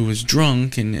 who was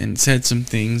drunk and said some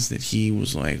things that he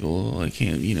was like, oh, I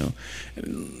can't,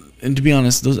 And to be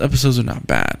honest, those episodes are not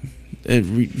bad.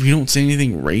 We don't say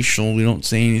anything racial. We don't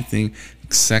say anything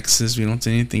sexist. We don't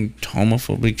say anything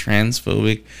homophobic,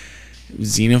 transphobic,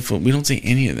 xenophobic. We don't say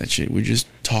any of that shit. We're just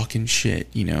talking shit,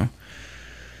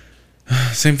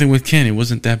 Same thing with Ken. It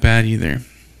wasn't that bad either.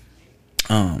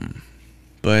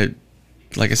 But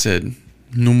like I said,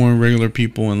 no more regular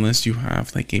people unless you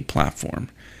have like a platform.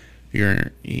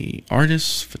 You're a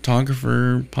artist,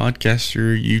 photographer,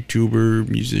 podcaster, YouTuber,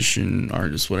 musician,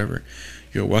 artist, whatever.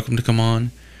 You're welcome to come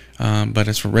on. But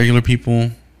as for regular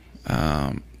people,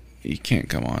 you can't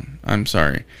come on. I'm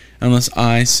sorry. Unless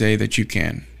I say that you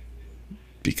can.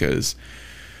 Because,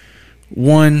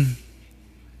 one,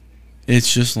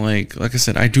 it's just like I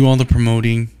said, I do all the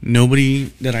promoting.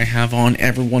 Nobody that I have on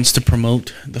ever wants to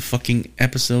promote the fucking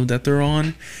episode that they're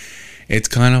on. It's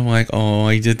kind of like, oh,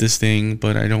 I did this thing,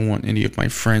 but I don't want any of my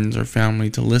friends or family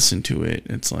to listen to it.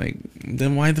 It's like,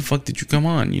 then why the fuck did you come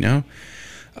on, You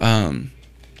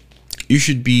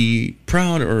should be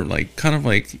proud or like kind of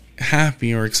like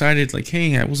happy or excited. Like,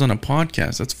 hey, I was on a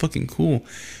podcast. That's fucking cool.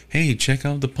 Hey, check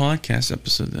out the podcast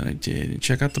episode that I did. And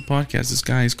check out the podcast. This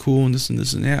guy is cool and this and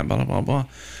this and that, blah, blah, blah, blah.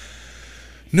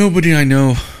 Nobody I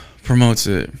know promotes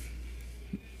it.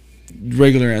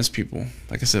 Regular ass people.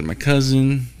 Like I said, my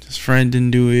cousin, his friend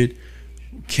didn't do it.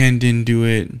 Ken didn't do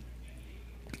it.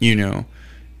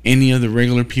 Any other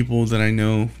regular people that I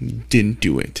know didn't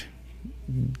do it.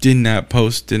 Did not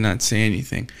post, did not say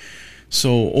anything.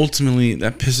 So ultimately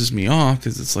that pisses me off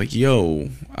because it's like, yo,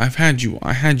 I had you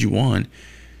on.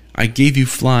 I gave you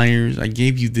flyers, I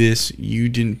gave you this, you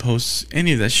didn't post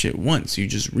any of that shit once. You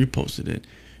just reposted it.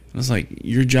 And it's like,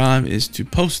 your job is to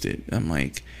post it. I'm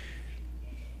like,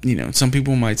 some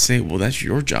people might say, well, that's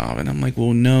your job. And I'm like,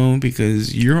 well, no,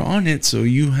 because you're on it, so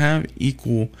you have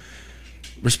equal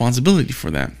responsibility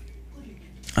for that.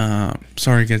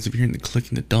 Sorry guys if you're hearing the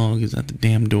clicking. The dog is at the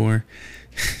damn door.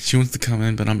 She wants to come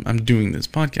in, but I'm doing this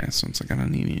podcast, so it's like I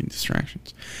don't need any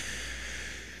distractions.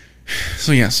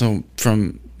 So yeah, so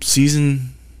from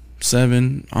season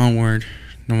 7 onward,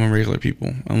 no more regular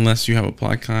people unless you have a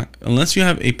platform,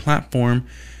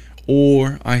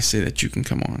 or I say that you can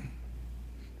come on.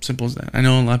 Simple as that. I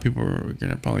know a lot of people are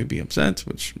gonna probably be upset,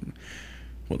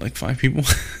 like 5 people.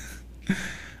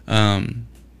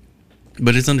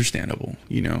 But it's understandable,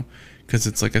 because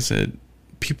it's like I said,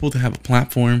 people that have a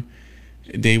platform,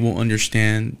 they will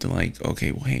understand, like,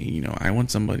 okay, well, hey, I want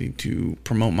somebody to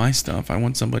promote my stuff. I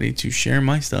want somebody to share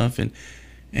my stuff and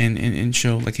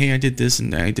show, like, hey, I did this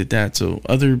and I did that. So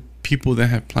other people that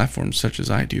have platforms such as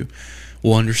I do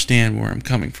will understand where I'm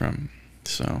coming from.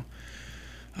 So,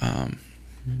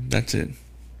 that's it.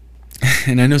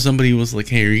 And I know somebody was like,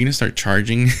 hey, are you going to start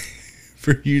charging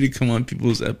for you to come on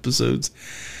people's episodes?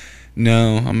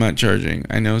 No, I'm not charging.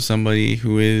 I know somebody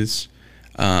who is,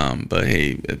 but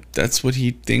hey, if that's what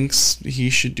he thinks he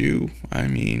should do, I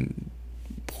mean,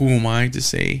 who am I to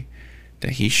say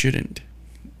that he shouldn't?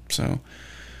 So,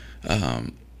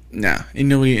 nah, and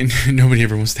nobody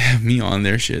ever wants to have me on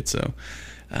their shit, so,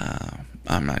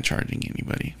 I'm not charging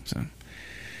anybody, so.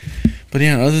 But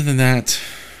yeah, other than that,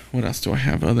 what else do I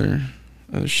have other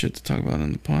shit to talk about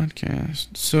on the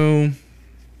podcast? So,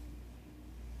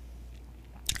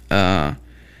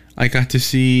 I got to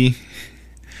see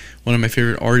one of my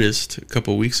favorite artists a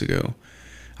couple weeks ago.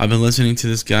 I've been listening to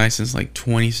this guy since like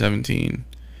 2017,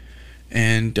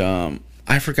 and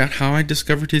I forgot how I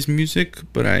discovered his music,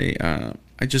 but I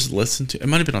just listened to it.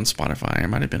 Might have been on Spotify, it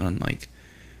might have been on like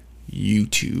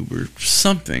YouTube or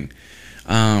something.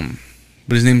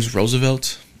 But his name's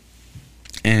Roosevelt,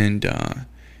 and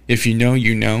if you know,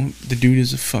 you know. The dude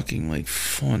is a fucking like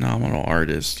phenomenal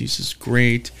artist. He's just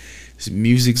great. His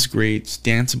music's great. It's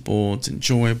danceable. It's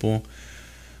enjoyable.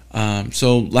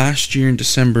 So last year in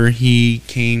December, he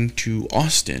came to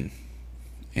Austin,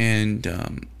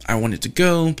 and I wanted to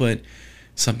go, but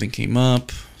something came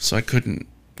up, so I couldn't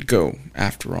go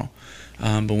after all.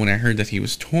 But when I heard that he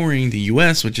was touring the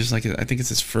U.S., which is like, I think it's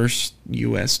his first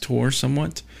U.S. tour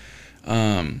somewhat,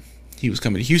 he was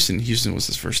coming to Houston. Houston was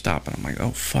his first stop, and I'm like,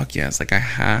 oh, fuck yes, like, I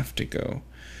have to go.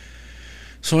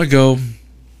 So I go,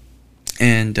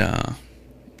 and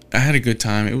I had a good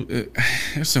time. It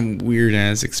was some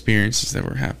weird-ass experiences that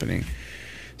were happening.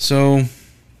 So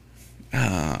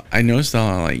I noticed a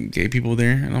lot of like gay people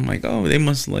there, and I'm like, oh, they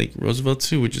must like Roosevelt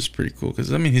too, which is pretty cool,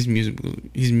 because I mean his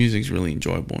music's really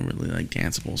enjoyable and really like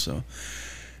danceable, so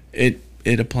it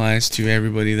applies to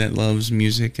everybody that loves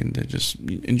music and they're just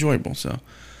enjoyable. So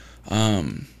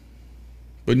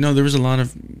but no, there was a lot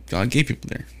of gay people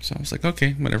there, so I was like,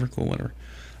 okay, whatever, cool, whatever.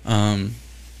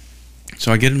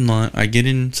 So I get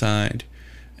inside,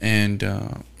 and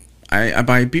I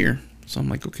buy a beer. So I'm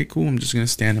like, okay, cool, I'm just gonna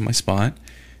stand in my spot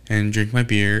and drink my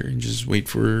beer and just wait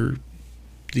for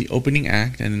the opening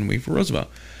act and then wait for Roosevelt.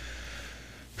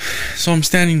 So I'm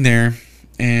standing there,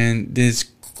 and this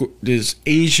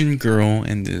Asian girl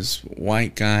and this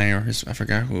white guy, or I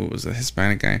forgot who it was, a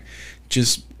Hispanic guy,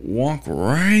 just walk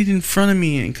right in front of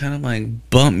me and kind of like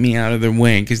bump me out of their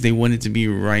way because they wanted to be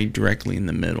right directly in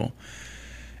the middle.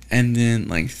 And then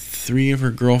like 3 of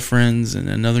her girlfriends and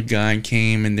another guy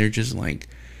came, and they're just like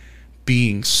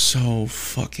being so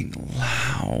fucking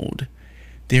loud.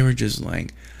 They were just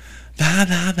like blah,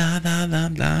 blah, blah, blah, blah,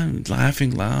 blah,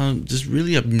 laughing loud, just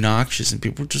really obnoxious, and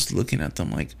people were just looking at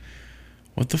them like,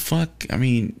 what the fuck? I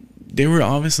mean, they were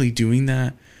obviously doing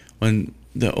that when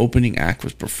the opening act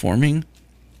was performing,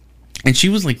 and she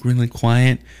was like really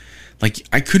quiet. Like,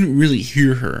 I couldn't really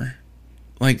hear her.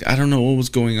 Like, I don't know what was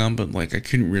going on, but like I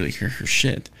couldn't really hear her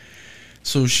shit.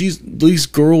 So these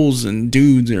girls and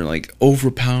dudes are like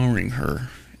overpowering her,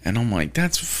 and I'm like,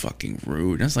 that's fucking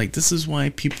rude. I was like, this is why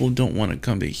people don't want to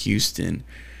come to Houston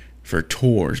for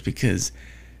tours, because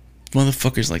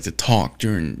motherfuckers like to talk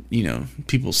during,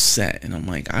 people's set. And I'm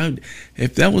like,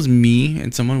 if that was me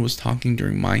and someone was talking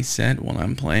during my set while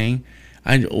I'm playing,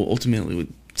 I ultimately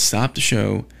would stop the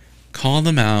show, call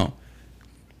them out,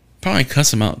 probably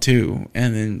cuss them out too,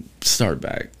 and then start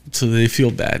back so they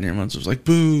feel bad, and everyone's just like,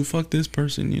 boo, fuck this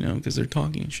person, because they're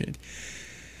talking shit.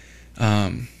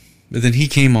 But then he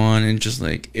came on, and just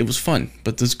like, it was fun,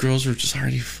 but those girls were just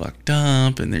already fucked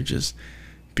up, and they're just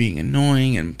being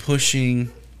annoying and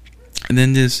pushing. And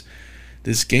then this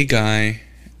gay guy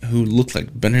who looked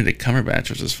like Benedict Cumberbatch,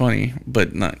 which is funny,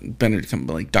 but not Benedict,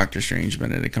 but like Doctor Strange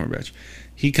Benedict Cumberbatch.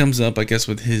 He comes up, I guess,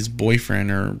 with his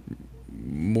boyfriend or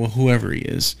whoever he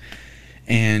is,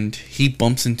 and he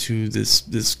bumps into this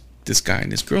guy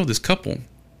and this girl, this couple,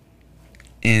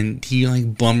 and he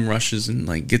like bum rushes and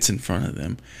like gets in front of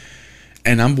them.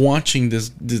 And I'm watching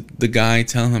the guy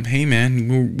tell him, hey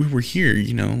man, we were here,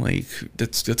 like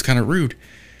that's kind of rude.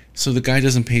 So the guy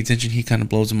doesn't pay attention. He kind of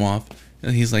blows him off.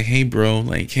 And he's like, hey, bro,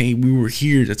 like, hey, we were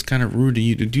here. That's kind of rude of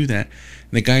you to do that.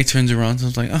 And the guy turns around and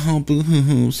is like, oh,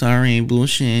 boo-hoo-hoo, sorry,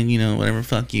 bullshit, whatever,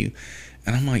 fuck you.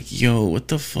 And I'm like, yo, what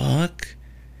the fuck?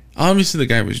 Obviously, the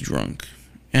guy was drunk.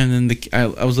 And then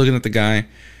I was looking at the guy,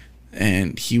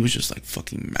 and he was just, like,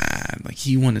 fucking mad. Like,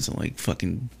 he wanted to, like,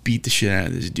 fucking beat the shit out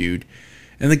of this dude.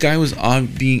 And the guy was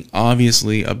being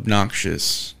obviously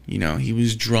obnoxious. He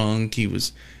was drunk. He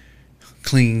was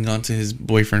clinging onto his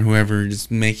boyfriend, whoever, just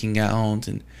making out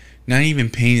and not even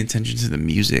paying attention to the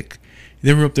music.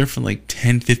 They were up there for like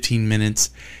 10, 15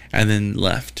 minutes and then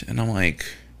left. And I'm like,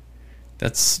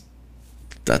 that's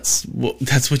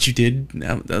what you did?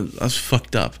 That was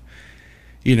fucked up.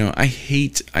 You know, I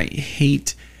hate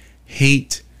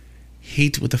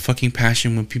with a fucking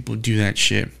passion when people do that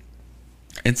shit.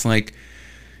 It's like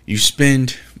you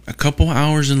spend a couple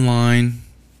hours in line,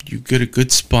 you get a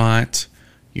good spot,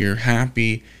 you're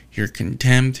happy, you're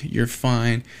content, you're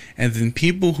fine, and then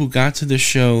people who got to the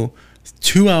show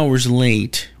 2 hours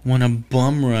late want to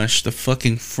bum rush the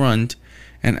fucking front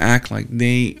and act like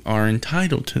they are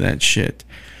entitled to that shit.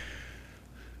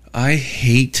 I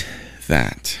hate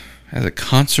that. As a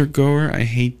concert goer, I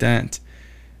hate that.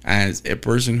 As a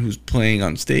person who's playing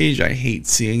on stage, I hate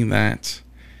seeing that.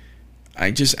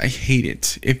 I hate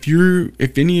it.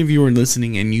 If any of you are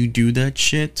listening and you do that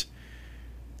shit,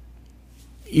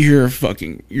 you're a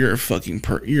fucking, I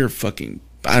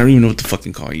don't even know what to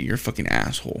fucking call you. You're a fucking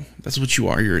asshole. That's what you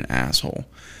are. You're an asshole.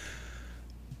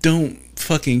 Don't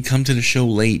fucking come to the show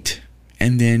late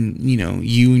and then, you know,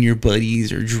 you and your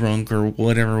buddies are drunk or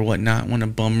whatever, whatnot, want to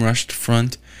bum rush the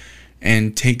front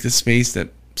and take the space that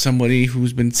somebody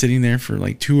who's been sitting there for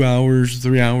like 2 hours,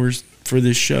 3 hours for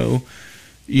this show,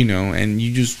 you know, and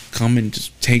you just come and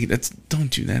just take it. Don't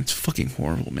do that. It's fucking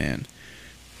horrible, man.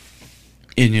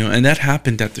 And, you know, and that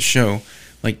happened at the show.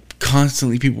 Like,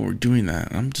 constantly people were doing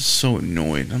that. I'm just so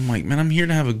annoyed. I'm like, man, I'm here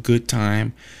to have a good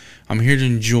time. I'm here to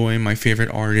enjoy my favorite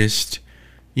artist.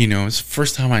 You know, it's the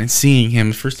first time I'm seeing him,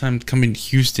 the first time coming to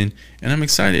Houston, and I'm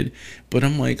excited. But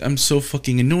I'm like, I'm so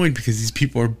fucking annoyed because these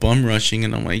people are bum rushing,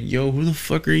 and I'm like, yo, who the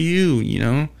fuck are you? You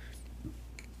know?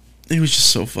 It was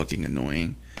just so fucking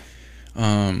annoying.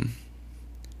 And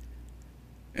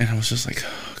I was just like,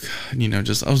 oh god, you know,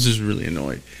 I was just really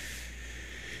annoyed.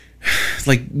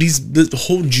 Like, the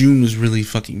whole June was really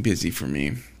fucking busy for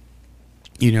me.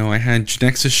 You know, I had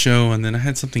Genexa's show, and then I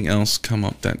had something else come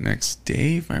up that next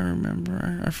day, if I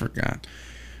remember. I forgot.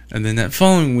 And then that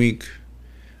following week,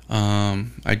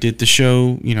 I did the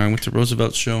show. You know, I went to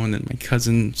Roosevelt's show, and then my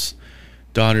cousin's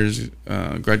daughter's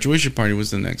graduation party was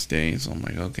the next day. So I'm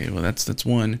like, okay, well, that's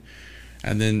one.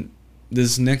 And then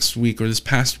this next week, or this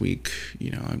past week, you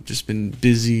know, I've just been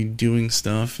busy doing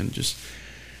stuff and just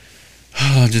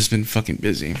been fucking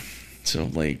busy. So,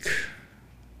 like,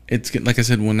 it's like I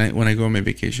said, when I go on my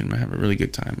vacation, I have a really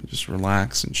good time. Just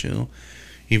relax and chill.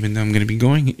 Even though I'm gonna be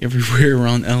going everywhere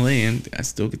around LA, and I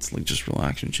still get to like just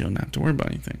relax and chill, and not have to worry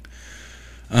about anything.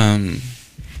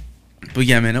 But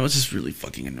yeah, man, I was just really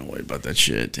fucking annoyed about that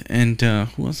shit. And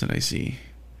who else did I see?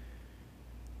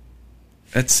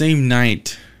 That same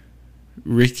night,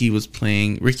 Ricky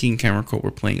and Camera Coat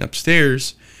were playing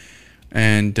upstairs,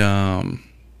 and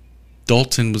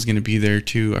Dalton was gonna be there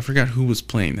too. I forgot who was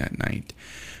playing that night.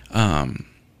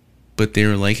 But they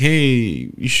were like, hey,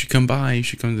 you should come by, you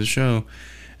should come to the show.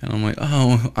 And I'm like,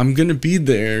 oh, I'm gonna be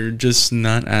there, just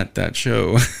not at that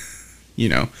show. You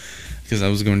know, because I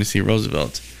was going to see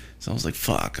Roosevelt. So I was like,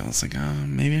 fuck. I was like,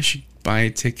 maybe I should buy a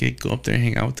ticket, go up there,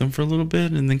 hang out with them for a little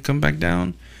bit, and then come back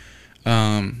down.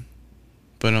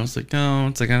 But I was like, no,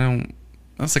 it's like, I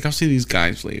was like, I'll see these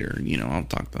guys later, you know, I'll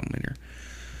talk to them later.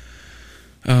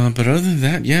 But other than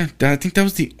that, yeah, I think that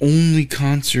was the only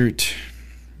concert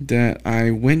that I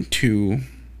went to.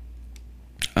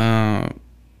 I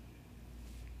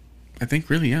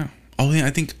think really, yeah. Oh yeah, I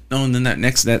think. Oh, and then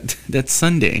that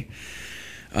Sunday,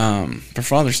 for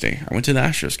Father's Day, I went to the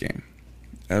Astros game.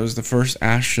 That was the first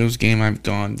Astros game I've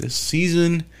gone this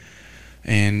season,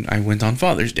 and I went on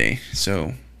Father's Day.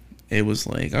 So it was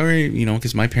like, all right, you know,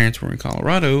 because my parents were in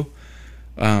Colorado,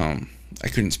 I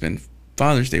couldn't spend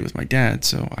Father's Day with my dad,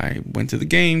 so I went to the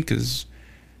game because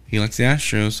he likes the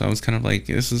Astros. So I was kind of like,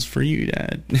 this is for you,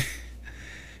 Dad.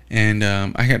 And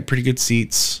I had pretty good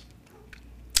seats.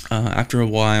 After a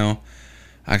while,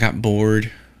 I got bored.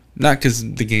 Not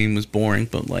because the game was boring,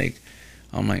 but like,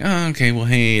 I'm like, oh, okay, well,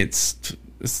 hey, it's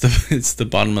the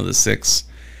bottom of the sixth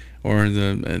or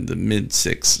the mid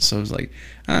sixth. So I was like,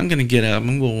 I'm gonna get up.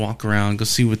 I'm gonna walk around, go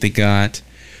see what they got.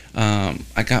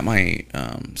 I got my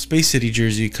Space City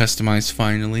jersey customized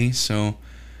finally, so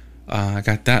I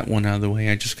got that one out of the way.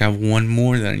 I just got one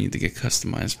more that I need to get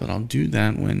customized, but I'll do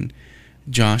that when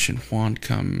Josh and Juan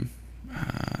come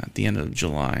at the end of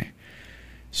July.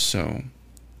 So,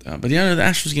 but yeah, the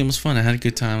Astros game was fun. I had a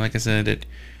good time. Like I said, it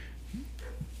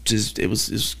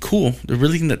was cool. The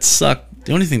only thing that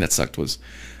sucked was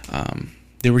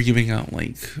they were giving out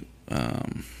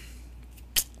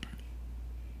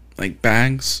like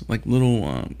bags, like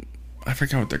little I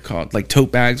forgot what they're called, like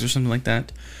tote bags or something like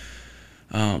that,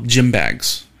 gym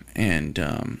bags. And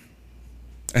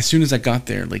as soon as I got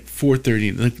there, like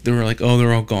 4:30, like they were like, oh,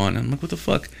 they're all gone. I'm like, what the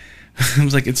fuck? I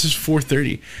was like, it's just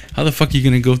 4:30. How the fuck are you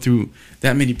gonna go through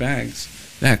that many bags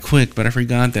that quick? But I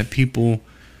forgot that people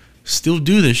still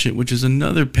do this shit, which is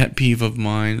another pet peeve of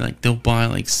mine. Like, they'll buy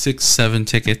like 6-7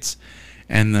 tickets,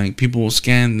 and like people will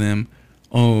scan them.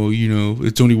 Oh,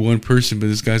 it's only one person, but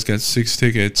this guy's got 6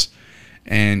 tickets,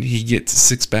 and he gets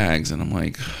 6 bags. And I'm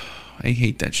like, I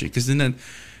hate that shit, because then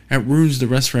that ruins the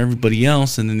rest for everybody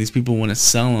else. And then these people want to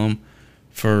sell them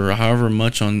for however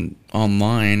much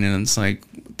online, and it's like,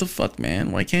 what the fuck,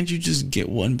 man? Why can't you just get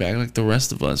one bag like the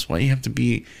rest of us? Why you have to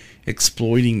be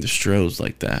exploiting the stros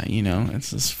like that?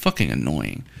 It's just fucking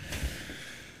annoying.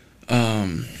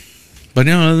 But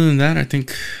other than that, I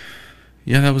think,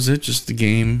 that was it. Just the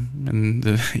game, and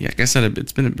like I said,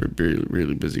 it's been a really,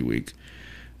 really busy week.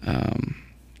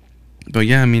 But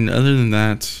yeah, I mean, other than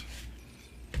that,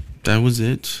 that was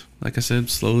it. Like I said,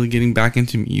 slowly getting back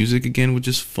into music again, which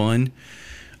is fun.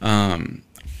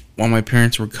 While my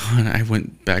parents were gone, I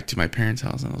went back to my parents'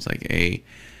 house, and I was like, hey,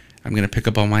 I'm going to pick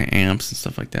up all my amps and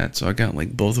stuff like that. So I got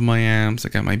like both of my amps. I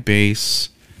got my bass.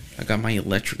 I got my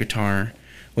electric guitar,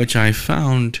 which I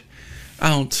found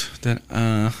out that,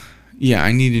 I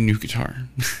need a new guitar.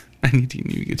 I need a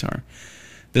new guitar.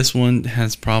 This one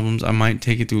has problems. I might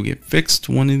take it to get fixed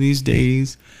one of these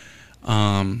days.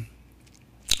 But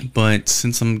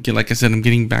since like I said, I'm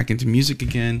getting back into music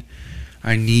again,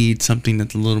 I need something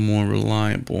that's a little more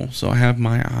reliable. So I have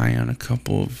my eye on a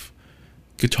couple of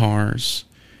guitars,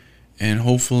 and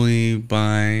hopefully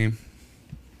by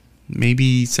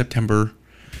maybe September,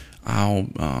 I'll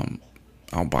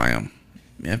buy them.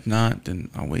 If not,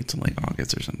 then I'll wait till like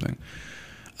August or something.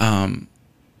 I'm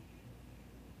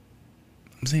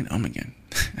saying again.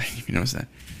 I didn't even notice that.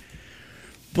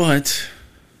 But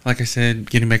like I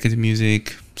said, getting back into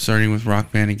music, starting with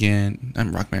Rock Band again.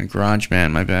 I'm Rock Band, Garage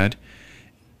Band, my bad.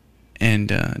 And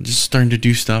just starting to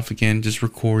do stuff again, just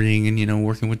recording and,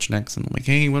 working with Janex. And I'm like,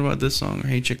 hey, what about this song? Or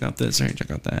hey, check out this, or hey,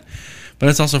 check out that. But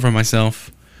it's also for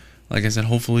myself. Like I said,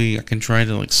 hopefully I can try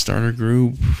to like start a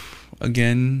group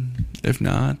again. If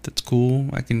not, that's cool.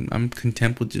 I'm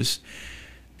content with just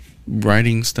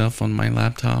writing stuff on my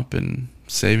laptop and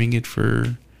saving it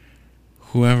for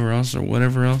whoever else or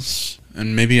whatever else.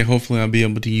 And maybe, hopefully, I'll be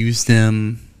able to use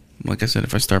them. Like I said,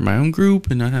 if I start my own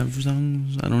group and not have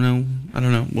songs, I don't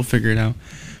know. We'll figure it out.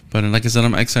 But like I said,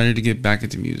 I'm excited to get back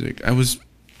into music. I was,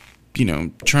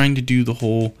 trying to do the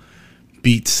whole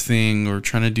beats thing, or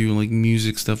trying to do like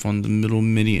music stuff on the middle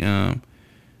MIDI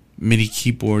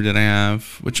keyboard that I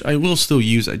have, which I will still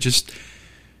use.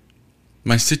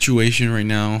 My situation right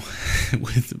now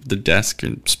with the desk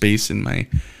and space in my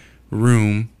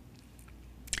room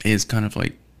is kind of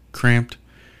like cramped.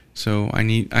 So I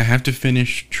have to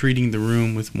finish treating the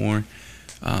room with more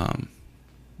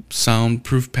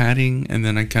soundproof padding, and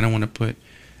then I kind of want to put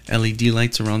LED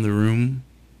lights around the room.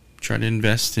 Try to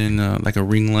invest in like a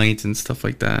ring light and stuff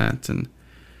like that, and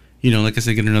like I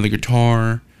said, get another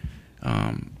guitar.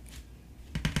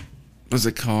 What's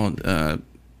it called?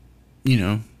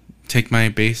 Take my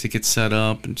bass to get set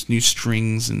up and new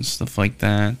strings and stuff like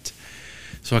that,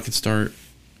 so I can start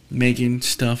making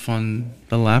stuff on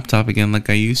the laptop again like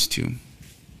I used to.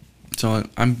 So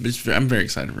I'm very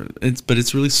excited for it. But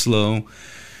it's really slow.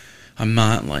 I'm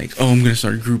not like, oh, I'm gonna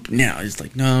start a group now. It's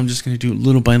like, no, I'm just gonna do it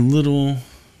little by little.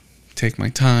 Take my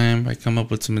time. I come up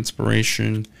with some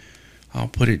inspiration, I'll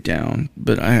put it down.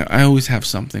 But I always have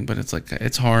something. But it's like,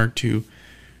 it's hard to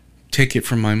take it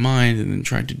from my mind and then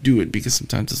try to do it, because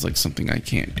sometimes it's like something I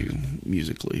can't do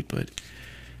musically. But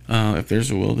if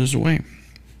there's a will, there's a way.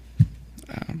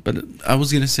 But I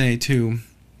was going to say, too,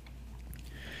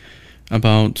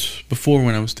 about before,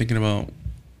 when I was thinking about,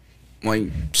 like,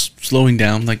 slowing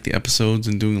down, like, the episodes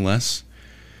and doing less,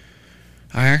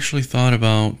 I actually thought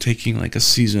about taking, like, a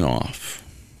season off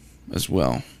as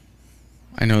well.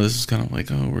 I know this is kind of like,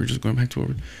 oh, we're just going back to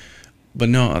it. But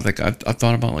no, like, I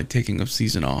thought about, like, taking a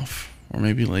season off, or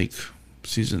maybe, like,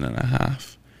 season and a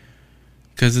half.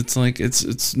 Because it's, like,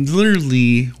 it's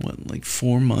literally, like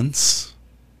 4 months,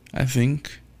 I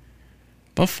think.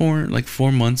 About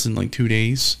 4 months and like 2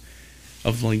 days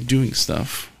of like doing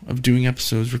stuff, of doing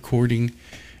episodes, recording,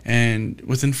 and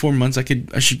within 4 months I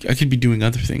could be doing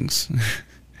other things.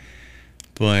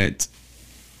 But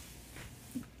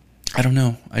I don't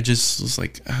know. I just was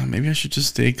like, maybe I should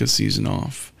just take a season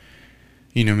off.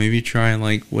 Maybe try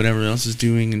like whatever else is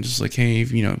doing, and just like, hey,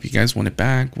 if you guys want it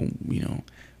back, well,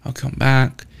 I'll come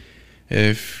back.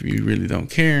 If you really don't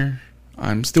care,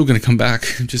 I'm still going to come back.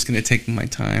 I'm just going to take my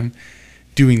time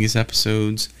doing these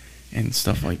episodes and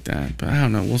stuff like that. But I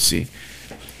don't know. We'll see.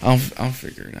 I'll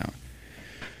figure it out.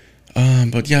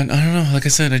 But yeah, I don't know. Like I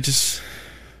said, I just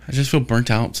I just feel burnt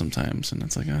out sometimes, and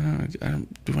it's like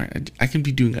I can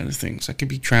be doing other things. I could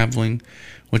be traveling,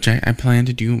 which I plan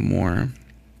to do more.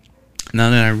 Now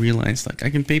that I realize, like, I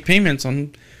can pay payments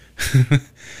on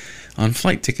on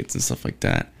flight tickets and stuff like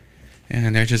that,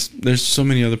 and there's so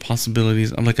many other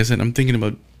possibilities. Like I said, I'm thinking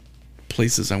about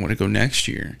places I want to go next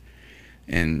year,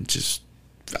 and just,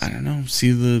 I don't know,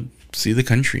 see the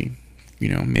country. You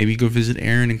know, maybe go visit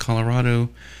Aaron in Colorado.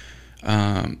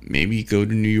 Maybe go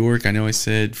to New York. I know I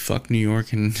said fuck New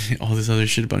York and all this other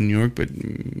shit about New York, but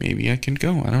maybe I can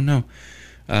go. I don't know.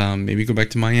 Maybe go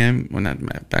back to Miami. Well, not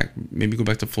back. Maybe go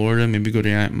back to Florida. Maybe go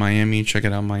to Miami. Check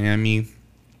it out, Miami.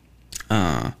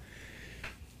 Who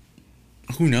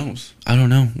knows? I don't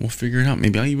know. We'll figure it out.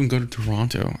 Maybe I'll even go to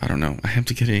Toronto. I don't know. I have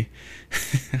to get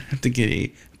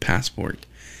a passport.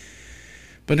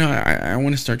 But no, I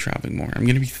want to start traveling more. I'm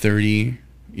gonna be 30.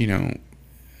 You know,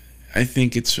 I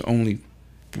think it's only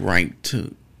right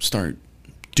to start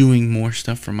doing more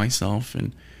stuff for myself.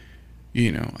 And,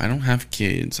 you know, I don't have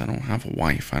kids. I don't have a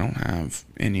wife. I don't have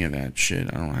any of that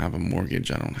shit. I don't have a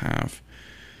mortgage. I don't have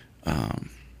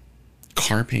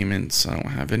car payments. I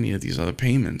don't have any of these other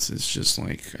payments. It's just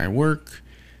like, I work,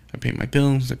 I pay my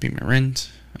bills, I pay my rent,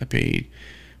 I pay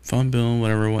phone bill,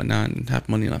 whatever, whatnot, and have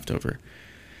money left over.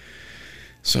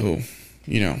 So,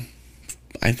 you know,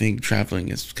 I think traveling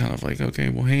is kind of like, okay,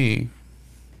 well, hey,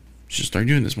 should start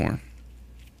doing this more.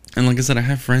 And like I said, I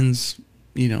have friends,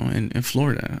 you know, in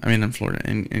Florida. I mean, in Florida,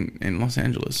 in Los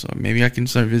Angeles. So maybe I can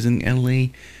start visiting LA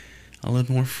a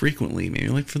little more frequently. Maybe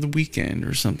like for the weekend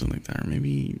or something like that. Or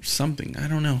maybe something. I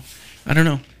don't know.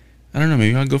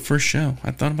 Maybe I'll go for a show.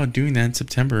 I thought about doing that in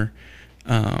September.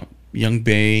 Young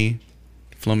Bay,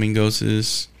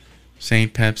 Flamingos,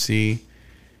 Saint Pepsi,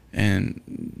 and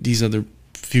these other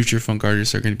future funk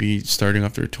artists are going to be starting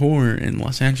off their tour in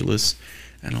Los Angeles.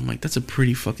 And I'm like, that's a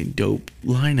pretty fucking dope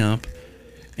lineup.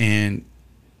 And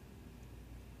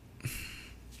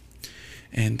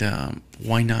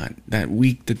why not? That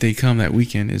week that they come, that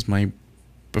weekend is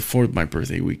before my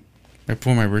birthday.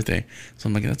 So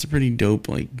I'm like, that's a pretty dope,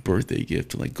 like, birthday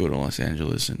gift to, like, go to Los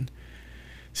Angeles and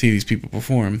see these people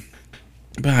perform.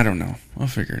 But I don't know. I'll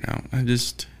figure it out. I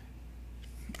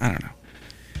don't know.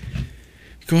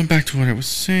 Going back to what I was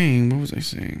saying, what was I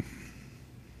saying?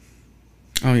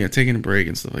 Oh yeah, taking a break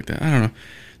and stuff like that. I don't know.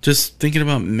 Just thinking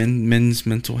about men's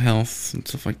mental health and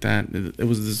stuff like that. It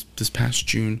was this past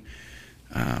June.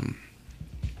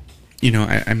 You know,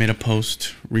 I made a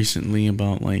post recently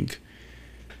about, like,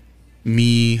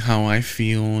 me, how I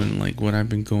feel, and, like, what I've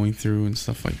been going through and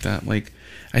stuff like that. Like,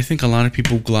 I think a lot of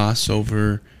people gloss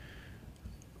over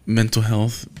mental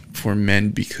health for men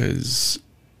because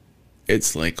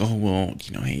it's like, oh, well,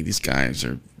 you know, hey, these guys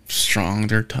are strong,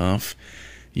 they're tough,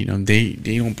 you know, they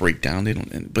don't break down,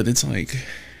 but it's like,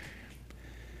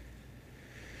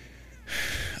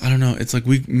 I don't know, it's like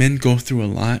men go through a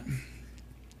lot,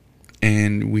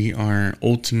 and we are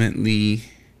ultimately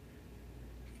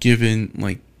given,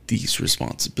 like, these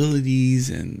responsibilities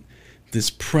and this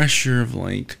pressure of,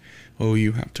 like, oh,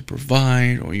 you have to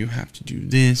provide, or you have to do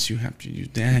this, you have to do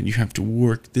that, you have to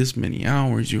work this many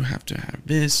hours, you have to have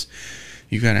this,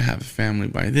 you gotta have a family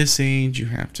by this age, you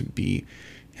have to be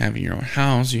having your own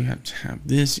house, you have to have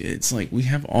this. It's like we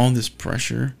have all this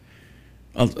pressure,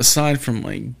 aside from,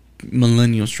 like,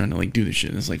 millennials trying to, like, do this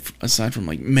shit. It's like, aside from,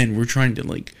 like, men, we're trying to,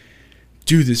 like,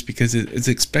 do this because it's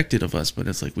expected of us, but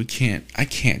it's like, I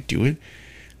can't do it,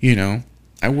 you know.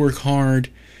 I work hard,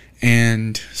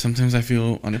 and sometimes I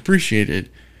feel unappreciated,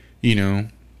 you know,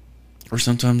 or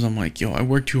sometimes I'm like, yo, I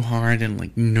work too hard, and,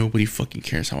 like, nobody fucking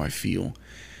cares how I feel.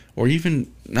 Or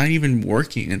even, not even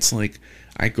working, it's like,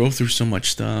 I go through so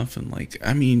much stuff, and, like,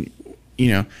 I mean,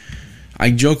 you know, I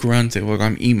joke around and say, look,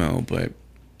 I'm emo, but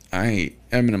I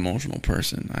am an emotional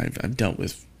person. I've dealt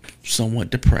with somewhat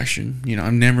depression, you know.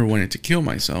 I've never wanted to kill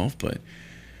myself, but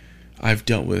I've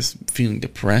dealt with feeling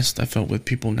depressed. I felt with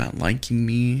people not liking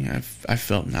me. I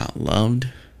felt not loved.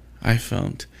 I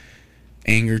felt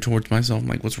anger towards myself. I'm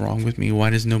like, what's wrong with me?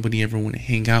 Why does nobody ever want to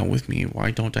hang out with me?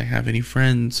 Why don't I have any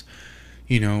friends?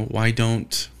 You know, why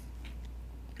doesn't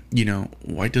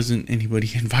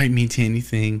anybody invite me to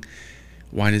anything?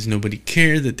 Why does nobody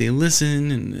care that they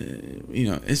listen? And, you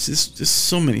know, it's just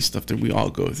so many stuff that we all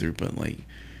go through, but, like,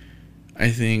 I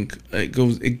think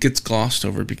it gets glossed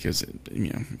over because,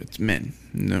 it's men.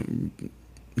 No,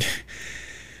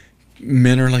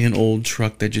 men are like an old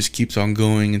truck that just keeps on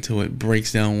going until it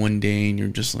breaks down one day, and you're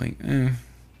just like,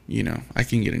 you know, I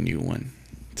can get a new one.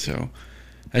 So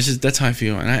that's how I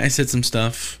feel. And I said some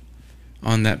stuff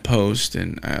on that post,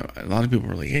 and a lot of people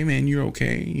were like, hey man, you're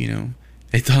okay, you know.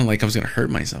 They thought, like, I was gonna hurt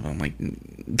myself. I'm like,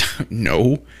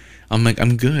 no. I'm like,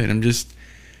 I'm good. I'm just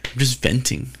I'm just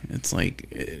venting. It's like,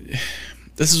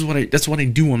 that's what I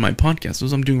do on my podcast. That's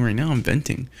what I'm doing right now. I'm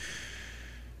venting.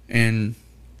 And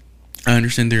I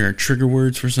understand there are trigger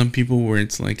words for some people where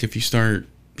it's like, if you start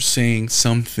saying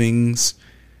some things,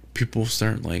 people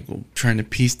start like trying to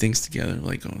piece things together.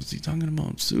 Like, oh, is he talking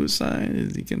about suicide?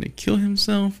 Is he going to kill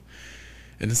himself?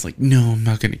 And it's like, no, I'm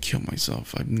not going to kill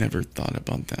myself. I've never thought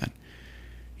about that.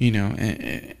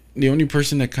 And the only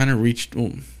person that kind of reached,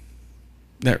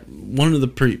 that one of the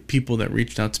people that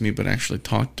reached out to me but actually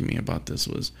talked to me about this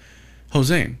was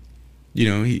Jose.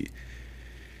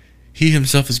 He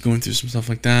himself is going through some stuff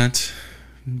like that,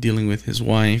 dealing with his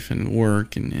wife and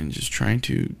work and just trying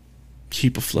to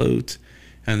keep afloat.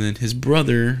 And then his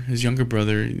younger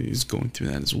brother, is going through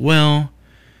that as well.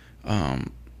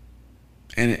 And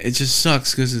it just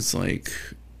sucks because it's like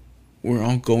we're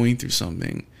all going through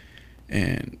something,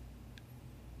 and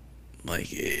like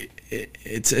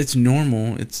it's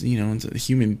normal. It's it's a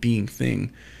human being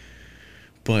thing.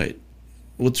 But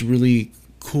what's really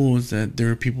cool is that there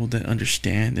are people that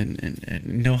understand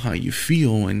and know how you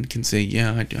feel and can say,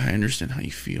 yeah, I understand how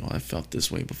you feel. I felt this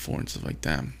way before and stuff like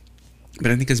that.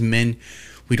 But I think as men,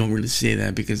 we don't really say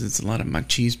that because it's a lot of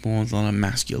machismo, it's a lot of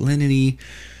masculinity.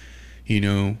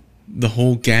 The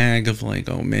whole gag of like,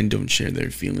 oh, men don't share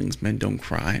their feelings, men don't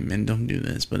cry, men don't do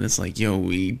this. But it's like, yo,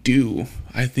 we do.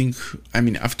 I've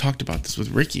talked about this with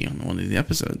Ricky on one of the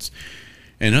episodes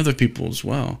and other people as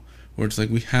well, where it's like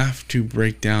we have to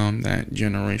break down that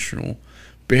generational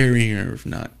barrier of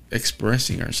not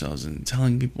expressing ourselves and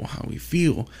telling people how we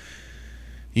feel.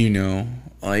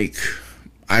 Like,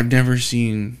 I've never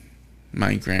seen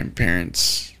my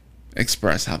grandparents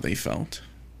express how they felt.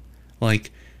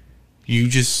 Like, you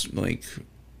just like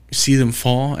see them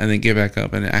fall and then get back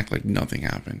up and act like nothing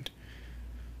happened.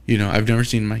 I've never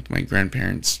seen my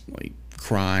grandparents like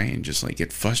cry and just like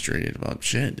get frustrated about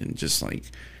shit and just like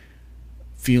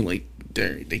feel like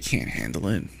they can't handle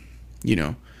it.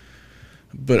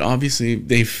 But obviously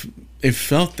they've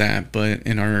felt that, but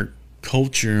in our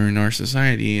culture, in our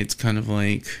society, it's kind of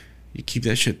like you keep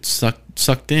that shit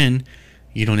sucked in.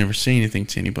 You don't ever say anything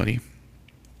to anybody.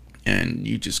 And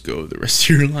you just go the rest of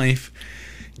your life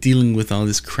dealing with all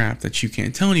this crap that you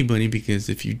can't tell anybody, because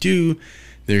if you do,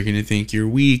 they're going to think you're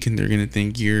weak and they're going to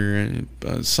think you're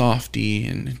a softy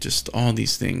and just all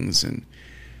these things. And,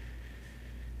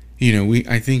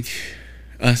 I think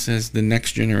us as the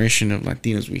next generation of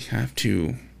Latinos, we have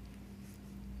to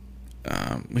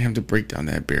break down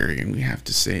that barrier, and we have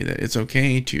to say that it's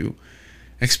okay to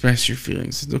express your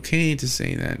feelings. It's okay to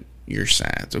say that you're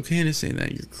sad. It's okay to say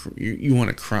that you want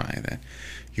to cry, that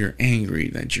you're angry,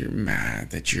 that you're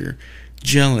mad, that you're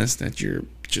jealous, that you're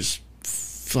just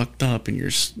fucked up, and you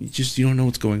don't know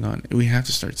what's going on. We have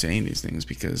to start saying these things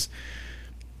because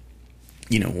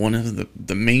one of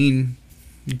the main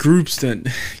groups that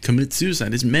commit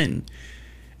suicide is men,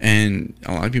 and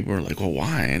a lot of people are like, well,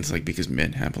 why? And it's like, because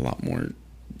men have a lot more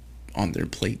on their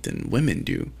plate than women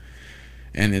do.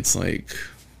 And it's like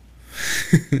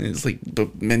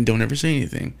but men don't ever say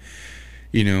anything.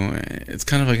 It's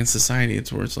kind of like in society,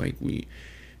 it's where it's like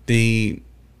they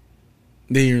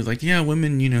are like, yeah,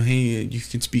 women, hey, you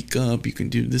can speak up, you can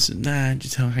do this and that,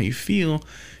 just tell how you feel,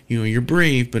 you're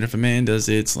brave. But if a man does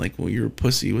it, it's like, well, you're a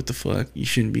pussy, what the fuck, you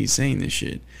shouldn't be saying this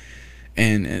shit.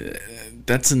 And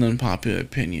that's an unpopular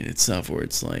opinion itself, where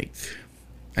it's like,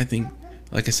 I think,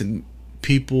 like I said,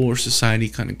 people or society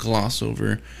kind of gloss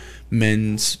over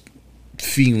men's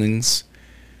feelings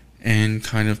and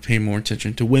kind of pay more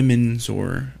attention to women's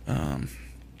or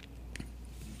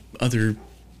other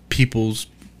people's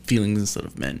feelings instead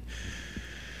of men.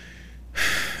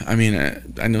 I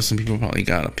know some people probably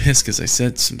got pissed because I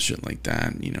said some shit like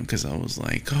that, because I was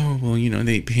like, oh, well,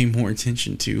 they pay more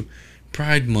attention to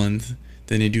Pride Month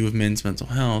than they do with men's mental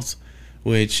health,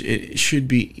 which it should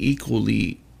be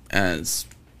equally as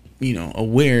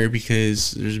aware,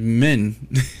 because there's men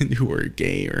who are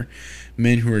gay, or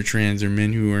men who are trans, or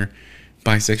men who are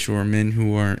bisexual, or men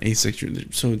who are asexual.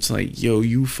 So it's like, yo,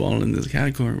 you fall in this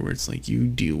category where it's like you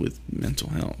deal with mental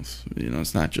health.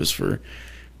 It's not just for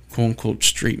quote unquote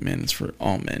straight men, it's for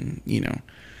all men,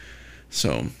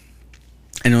 So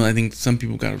I think some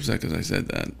people got upset because I said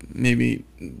that. Maybe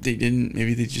they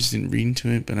just didn't read into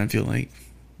it, but I feel like,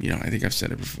 I think I've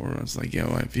said it before. I was like, yo,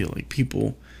 I feel like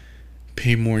people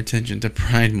pay more attention to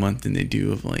Pride Month than they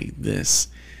do of like this.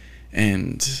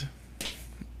 And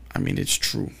it's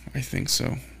true. I think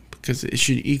so, because it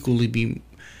should equally be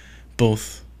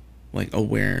both like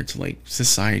aware to like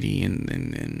society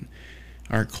and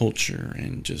our culture,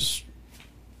 and just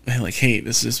like, hey,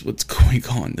 this is what's going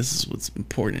on, this is what's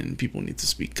important, and people need to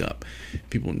speak up,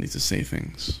 people need to say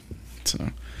things.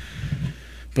 So,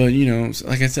 But,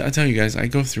 like I said, I tell you guys, I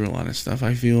go through a lot of stuff.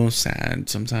 I feel sad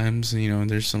sometimes.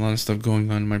 There's a lot of stuff going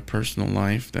on in my personal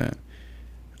life that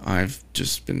I've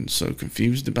just been so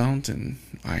confused about, and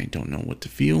I don't know what to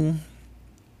feel.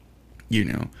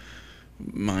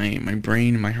 My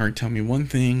brain and my heart tell me one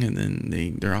thing, and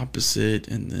then they're opposite,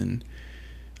 and then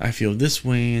I feel this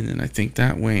way, and then I think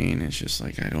that way, and it's just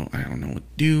like I don't know what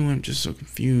to do. I'm just so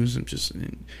confused.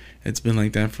 It's been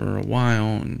like that for a while,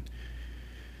 and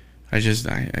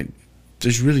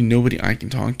there's really nobody I can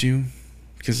talk to,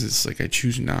 because it's like I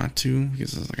choose not to,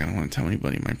 because it's like I don't want to tell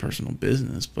anybody my personal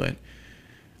business. But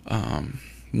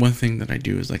one thing that I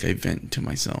do is like I vent to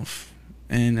myself,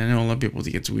 and I know a lot of people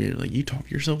think it's weird, like, you talk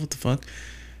to yourself, what the fuck?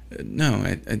 No,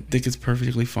 I think it's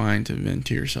perfectly fine to vent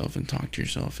to yourself and talk to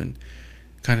yourself and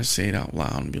kind of say it out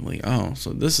loud and be like, oh,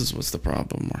 so this is what's the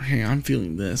problem, or hey, I'm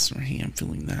feeling this, or hey, I'm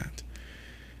feeling that.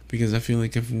 Because I feel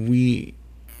like if we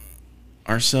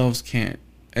ourselves can't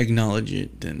acknowledge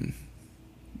it, then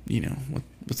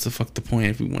what's the fuck the point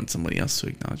if we want somebody else to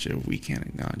acknowledge it if we can't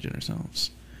acknowledge it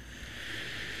ourselves?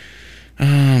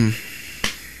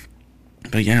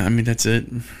 But yeah, I mean, that's it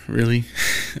really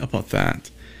about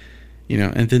that.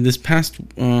 And then this past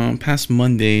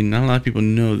Monday, not a lot of people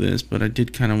know this, but I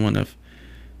did kind of want to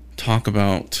talk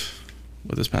about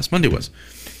what this past Monday was.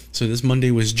 So this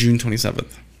Monday was June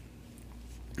 27th.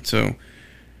 So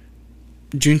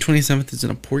June 27th is an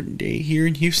important day here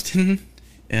in Houston.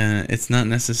 It's not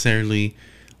necessarily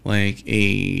like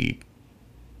a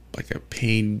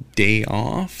paid day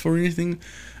off or anything.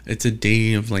 It's a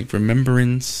day of like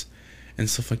remembrance and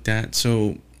stuff like that.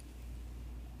 So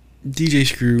DJ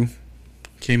Screw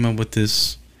came up with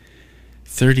this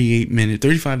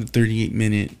 35 to 38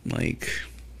 minute like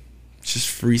just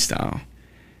freestyle,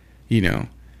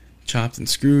 chopped and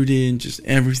screwed in, just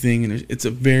everything. And it's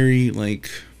a very like,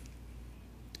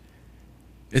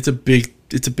 it's a big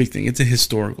thing. It's a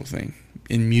historical thing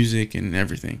in music and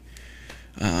everything.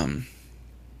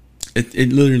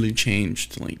 It literally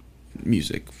changed like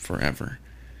music forever.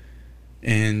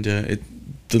 And the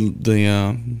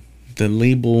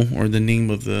label or the name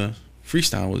of the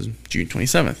freestyle was June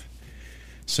 27th.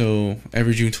 So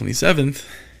every June 27th,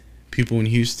 people in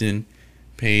Houston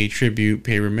pay tribute,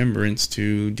 pay remembrance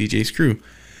to DJ Screw,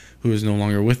 who is no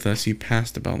longer with us. He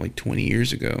passed about like 20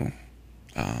 years ago,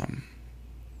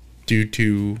 due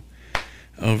to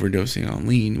overdosing on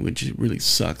lean, which really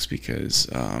sucks because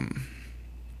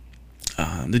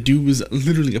the dude was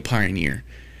literally a pioneer,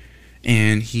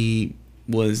 and he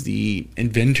was the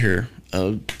inventor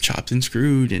of Chopped and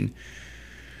Screwed. And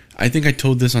I think I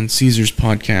told this on Caesar's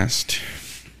podcast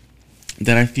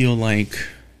that I feel like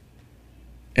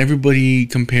everybody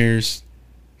compares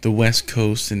the West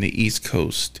Coast and the East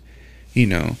Coast.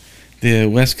 The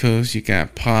West Coast, you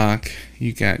got Pac,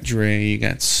 you got Dre, you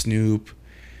got Snoop,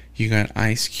 you got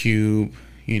Ice Cube,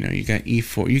 you got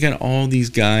E4, you got all these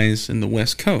guys in the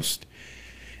West Coast.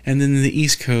 And then in the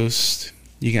East Coast,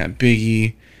 you got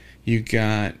Biggie, you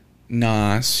got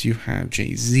Nas, you have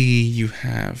Jay-Z, you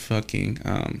have fucking,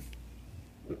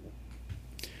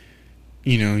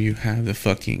 you have the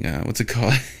fucking, what's it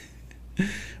called?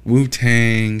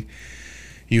 Wu-Tang.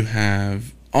 You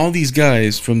have all these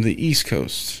guys from the East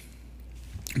Coast.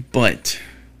 But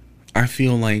I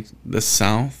feel like the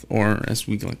South, or as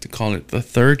we like to call it, the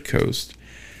Third Coast,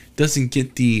 doesn't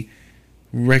get the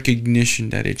recognition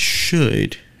that it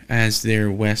should as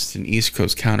their West and East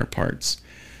Coast counterparts.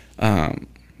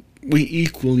 We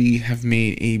equally have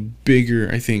made a bigger,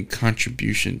 I think,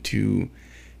 contribution to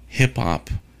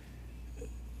hip-hop,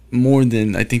 more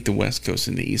than I think the West Coast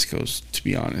and the East Coast, to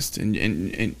be honest.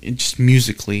 And just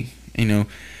musically,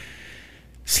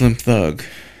 Slim Thug,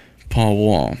 Paul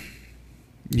Wall,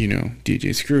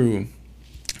 DJ Screw,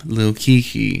 Lil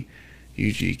Keke,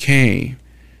 UGK,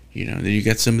 then you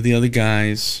got some of the other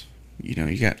guys, you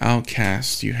got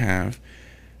Outkast, you have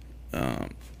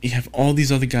all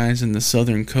these other guys in the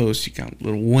Southern Coast. You got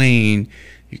Lil Wayne,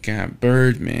 you got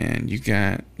Birdman, you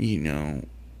got,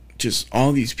 just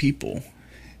all these people,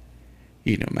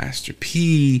 Master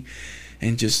P,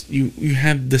 and just, you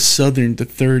have the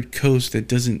Third Coast that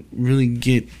doesn't really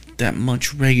get that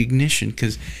much recognition,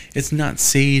 because it's not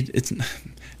said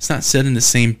in the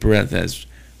same breath as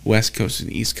West Coast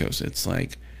and East Coast. It's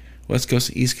like West Coast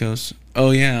and East Coast,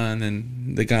 oh yeah, and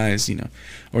then the guys,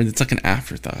 or it's like an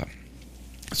afterthought.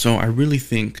 So I really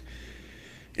think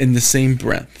in the same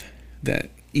breath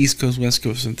that East Coast, West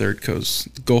Coast, and Third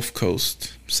Coast, Gulf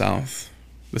Coast, South,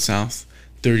 the South,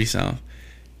 Dirty South,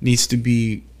 needs to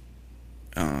be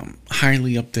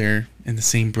highly up there in the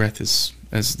same breath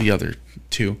as the other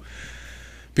two.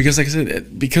 Because like I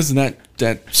said, because of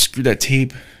that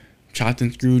tape Chopped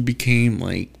and Screwed became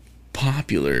like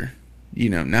popular,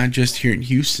 not just here in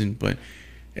Houston, but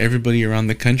everybody around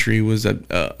the country was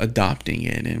adopting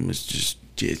it, and it was just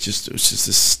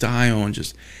a style, and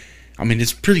just, I mean,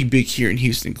 it's pretty big here in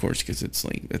Houston, of course, because it's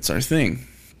like, that's our thing.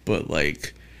 But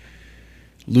like,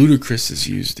 Ludacris has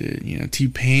used it,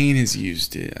 T-Pain has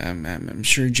used it. I'm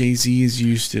sure Jay-Z has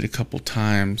used it a couple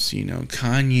times.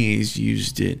 Kanye's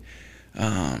used it.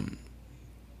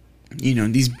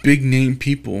 These big name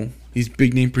people, these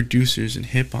big name producers and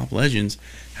hip hop legends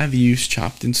have used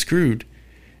Chopped and Screwed,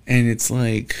 and it's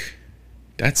like,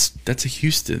 that's a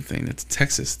Houston thing, that's a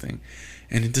Texas thing,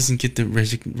 and it doesn't get the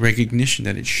recognition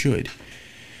that it should.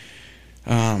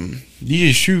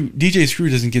 DJ Screw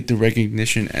doesn't get the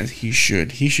recognition as he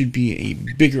should. He should be a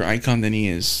bigger icon than he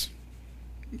is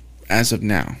as of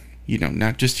now.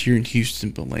 Not just here in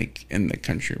Houston, but like in the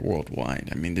country, worldwide.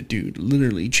 I mean, the dude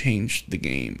literally changed the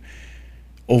game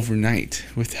overnight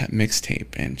with that mixtape,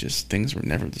 and just things were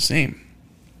never the same.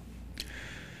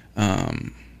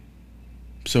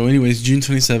 So anyways, June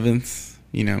 27th,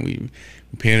 we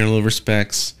paid our little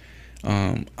respects.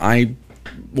 I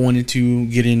wanted to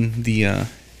get in the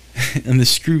in the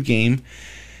Screw game,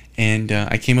 and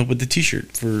I came up with the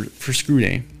t-shirt for Screw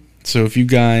Day. So if you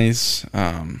guys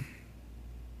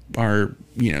are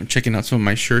checking out some of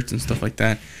my shirts and stuff like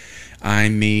that, I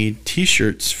made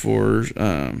t-shirts for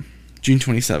June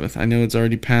 27th. I know it's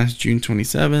already past June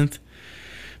 27th,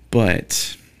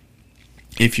 but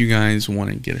if you guys want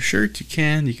to get a shirt, you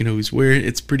can always wear it.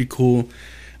 It's pretty cool.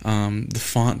 The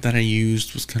font that I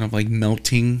used was kind of like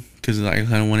melting, because I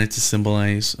kind of wanted to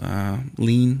symbolize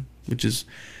lean, which is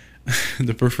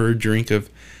the preferred drink of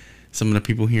some of the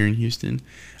people here in Houston.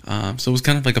 So it was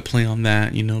kind of like a play on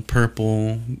that,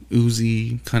 purple,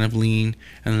 oozy, kind of lean.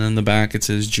 And then on the back it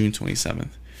says June 27th.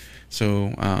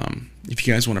 So if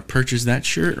you guys want to purchase that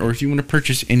shirt, or if you want to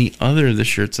purchase any other of the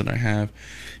shirts that I have,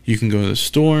 you can go to the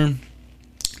store.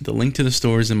 The link to the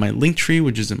store is in my link tree,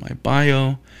 which is in my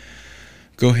bio.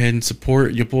 Go ahead and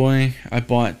support your boy. I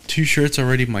bought 2 shirts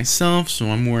already myself, so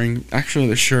I'm wearing actually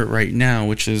the shirt right now,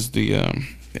 which is the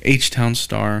H-Town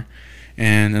star.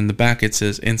 And on the back it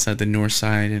says Inside the North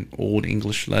Side in old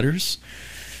English letters.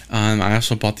 I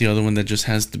also bought the other one that just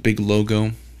has the big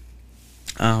logo.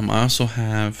 I also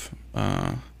have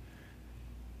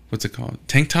what's it called?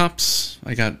 Tank tops.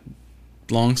 I got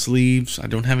long sleeves. I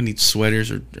don't have any sweaters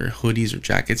or hoodies or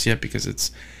jackets yet, because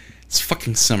it's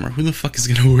fucking summer. Who the fuck is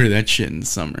gonna wear that shit in the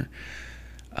summer?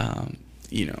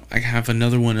 I have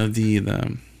another one of the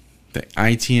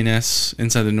ITNS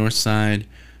Inside the North Side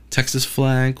Texas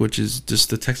flag, which is just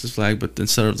the Texas flag, but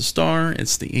instead of the star,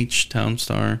 it's the H-Town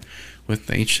star with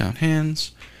the H-Town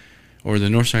hands, or the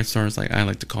North Side star, like I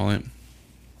like to call it.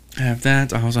 I have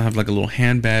that. I also have like a little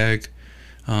handbag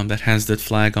that has that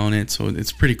flag on it, so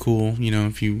it's pretty cool.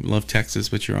 If you love Texas,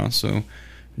 but you're also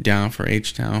down for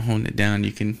H-Town, holding it down,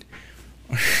 you can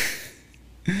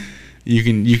you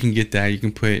can get that. You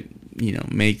can put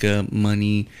makeup,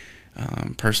 money,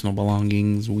 personal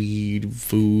belongings, weed,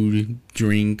 food,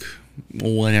 drink,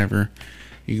 whatever.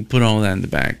 You can put all that in the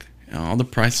bag. All the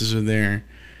prices are there.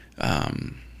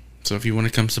 So if you want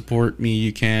to come support me,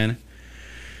 you can.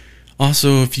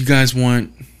 Also, if you guys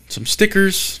want some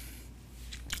stickers,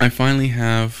 I finally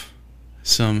have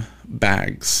some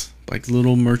bags, like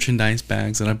little merchandise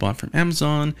bags that I bought from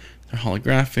Amazon. They're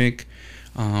holographic.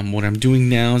 What I'm doing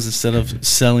now is, instead of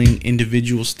selling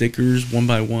individual stickers one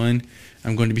by one,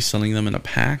 I'm going to be selling them in a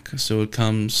pack. So it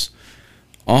comes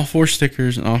all 4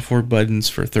 stickers and all 4 buttons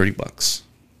for $30.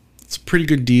 It's a pretty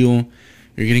good deal.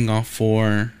 You're getting all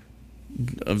 4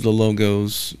 of the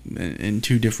logos in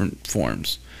 2 different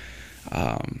forms.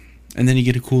 And then you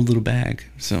get a cool little bag.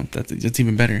 So that's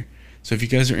even better. So if you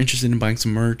guys are interested in buying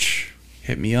some merch,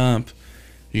 hit me up.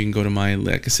 You can go to my,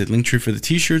 like I said, link tree for the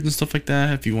t-shirts and stuff like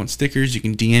that. If you want stickers, you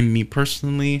can DM me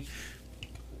personally.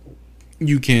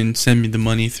 You can send me the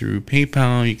money through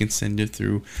PayPal. You can send it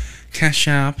through Cash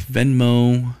App,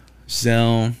 Venmo,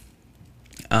 Zelle.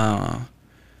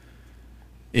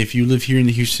 If you live here in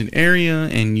the Houston area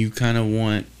and you kind of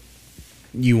want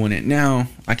it now,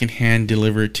 I can hand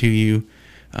deliver it to you.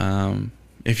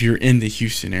 If you're in the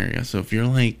Houston area. So if you're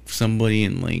like somebody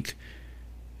in like,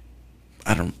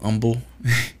 I don't know, Humble,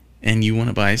 and you want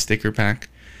to buy a sticker pack,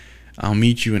 I'll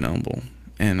meet you in Humble,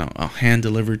 and I'll hand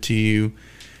deliver to you,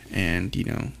 and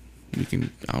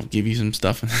I'll give you some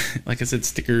stuff, like I said,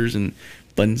 stickers and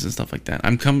buttons and stuff like that.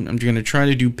 I'm gonna try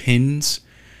to do pins,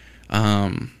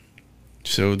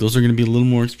 so those are gonna be a little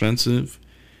more expensive,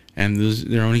 and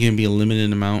they're only gonna be a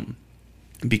limited amount,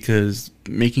 because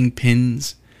making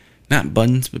pins, not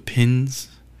buttons but pins,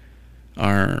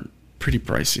 are pretty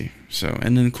pricey. So,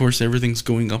 and then of course everything's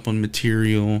going up on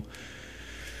material,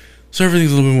 so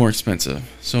everything's a little bit more expensive.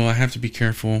 So I have to be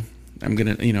careful. I'm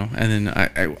gonna, and then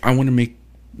I want to make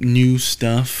new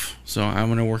stuff. So I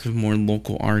want to work with more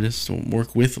local artists, or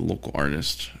work with a local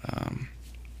artist.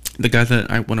 The guy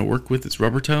that I want to work with is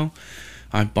Rubbertail.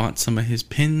 I bought some of his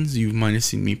pins. You might have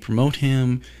seen me promote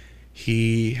him.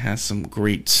 He has some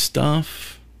great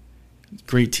stuff,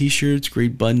 great t-shirts,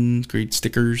 great buttons, great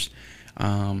stickers.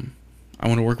 I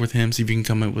want to work with him, see if he can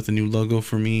come up with a new logo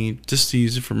for me, just to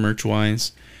use it for merch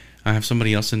wise. I have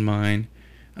somebody else in mind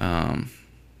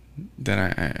that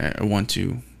I want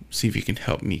to see if he can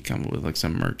help me come up with like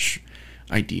some merch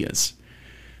ideas.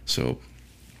 So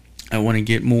I want to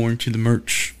get more into the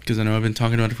merch, because I know I've been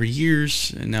talking about it for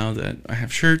years, and now that I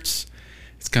have shirts,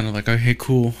 it's kind of like, okay,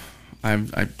 cool.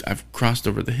 I've crossed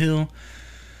over the hill.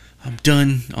 I'm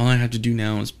done. All I have to do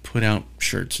now is put out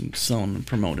shirts and sell them and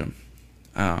promote them.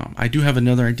 I do have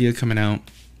another idea coming out.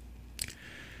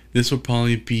 This will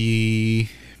probably be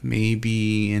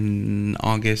maybe in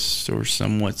August or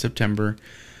somewhat September.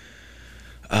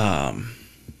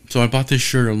 So I bought this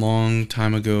shirt a long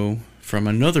time ago from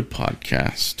another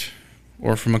podcast,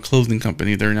 or from a clothing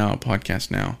company. They're now a podcast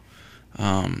now.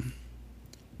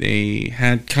 They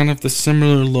had kind of the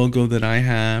similar logo that I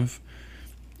have,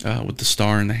 with the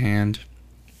star in the hand,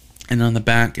 and on the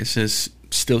back it says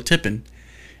 "Still Tippin',"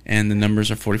 and the numbers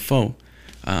are 44.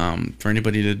 For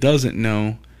anybody that doesn't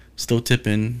know, "Still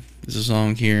Tippin'" is a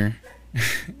song here.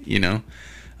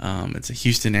 It's a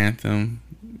Houston anthem.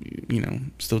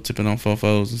 Still tipping on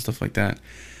fofos and stuff like that.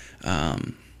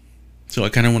 So I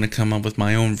kind of want to come up with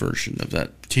my own version of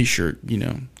that t-shirt,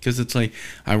 because it's like,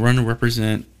 I want to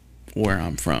represent where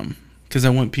I'm from, because I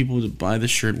want people to buy the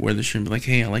shirt, wear the shirt, and be like,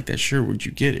 hey, I like that shirt, where'd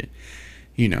you get it?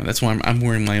 That's why I'm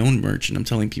wearing my own merch, and I'm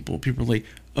telling people are like,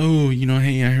 oh,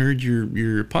 hey, I heard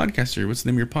you're a podcaster, what's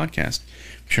the name of your podcast?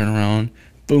 Turn around,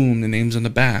 boom, the name's on the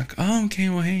back. Oh, okay,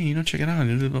 well, hey, check it out,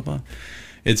 blah, blah, blah.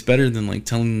 It's better than like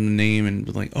telling them the name and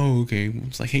be like, oh, okay.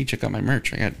 It's like, hey, check out my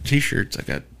merch. I got t-shirts, I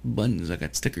got buttons, I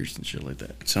got stickers and shit like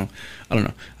that. So I don't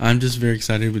know. I'm just very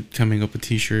excited with coming up with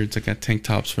t-shirts. I got tank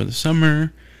tops for the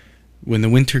summer. When the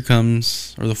winter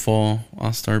comes, or the fall,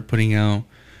 I'll start putting out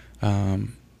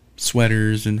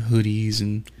sweaters and hoodies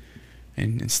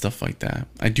and stuff like that.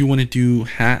 I do want to do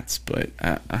hats, but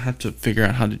I have to figure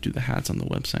out how to do the hats on the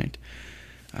website.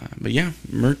 But yeah,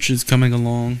 merch is coming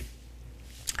along.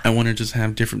 I want to just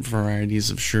have different varieties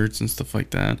of shirts and stuff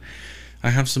like that. I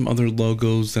have some other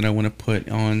logos that I want to put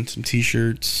on some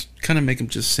t-shirts, kind of make them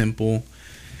just simple,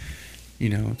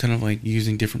 kind of like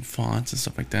using different fonts and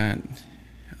stuff like that.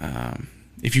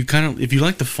 If you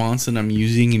like the fonts that I'm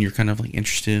using and you're kind of like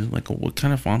interested, like what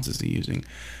kind of fonts is he using,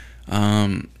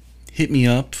 hit me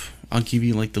up. I'll give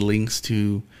you like the links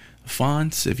to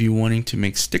fonts if you're wanting to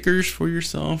make stickers for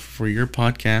yourself, for your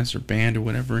podcast or band or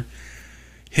whatever.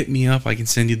 Hit me up. I can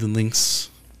send you the links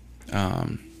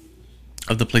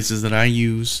of the places that I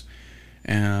use.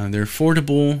 They're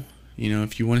affordable.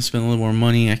 If you want to spend a little more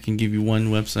money, I can give you one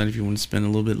website. If you want to spend a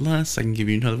little bit less, I can give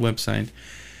you another website.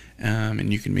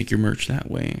 And you can make your merch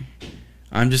that way.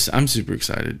 I'm super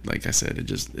excited. Like I said,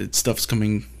 stuff's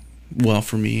coming well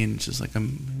for me, and it's just like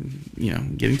I'm,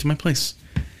 getting to my place.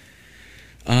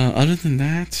 Other than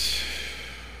that,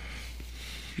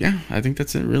 yeah, I think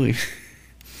that's it really.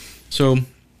 So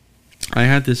I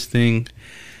had this thing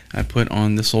I put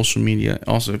on the social media.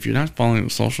 Also, if you're not following the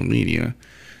social media,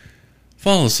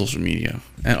 follow the social media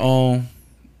at all,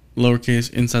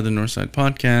 lowercase, Inside the Northside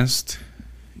Podcast.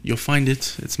 You'll find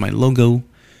it. It's my logo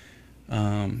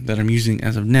that I'm using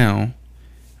as of now.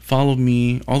 Follow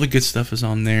me. All the good stuff is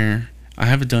on there. I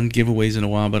haven't done giveaways in a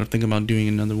while, but I'm thinking about doing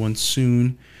another one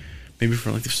soon. Maybe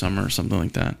for like the summer or something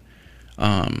like that.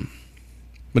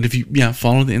 But if you,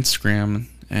 follow the Instagram.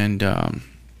 And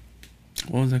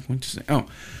what was I going to say? Oh,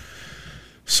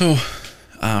 so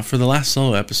for the last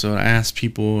solo episode, I asked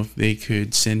people if they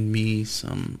could send me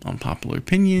some unpopular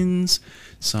opinions,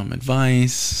 some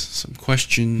advice, some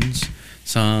questions,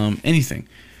 some anything.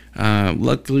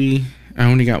 Luckily, I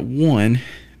only got one,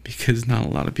 because not a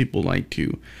lot of people like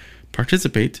to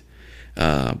participate.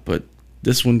 But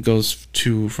this one goes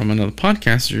from another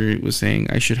podcaster. It was saying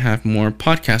I should have more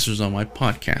podcasters on my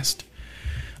podcast.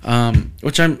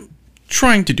 Which I'm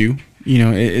trying to do.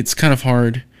 It's kind of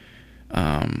hard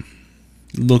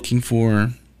looking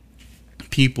for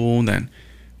people that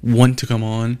want to come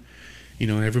on.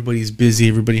 Everybody's busy,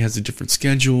 everybody has a different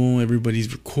schedule,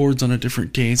 everybody's records on a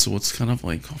different day, so it's kind of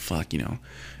like, oh fuck,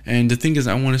 And the thing is,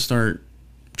 I want to start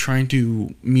trying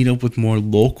to meet up with more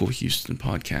local Houston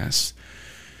podcasts.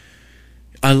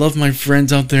 I love my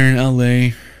friends out there in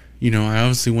LA. I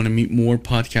obviously want to meet more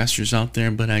podcasters out there,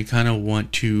 but I kind of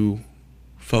want to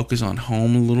focus on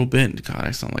home a little bit. God,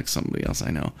 I sound like somebody else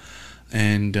I know.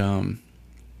 And,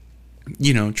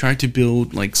 try to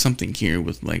build like something here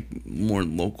with like more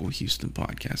local Houston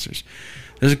podcasters.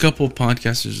 There's a couple of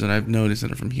podcasters that I've noticed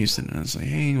that are from Houston, and I was like,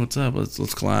 hey, what's up? Let's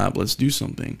collab. Let's do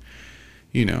something.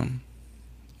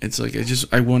 It's like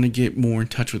I want to get more in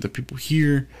touch with the people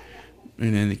here,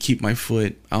 and then to keep my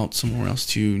foot out somewhere else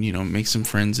to, make some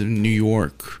friends in New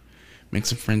York, make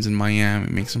some friends in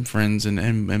Miami, make some friends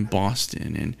in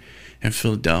Boston and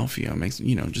Philadelphia. That's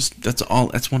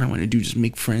what I want to do. Just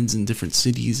make friends in different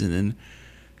cities and then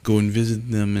go and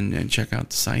visit them and check out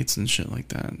the sites and shit like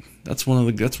that. That's one of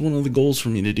the goals for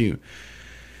me to do.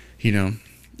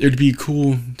 It'd be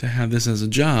cool to have this as a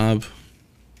job,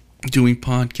 doing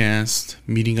podcasts,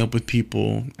 meeting up with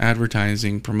people,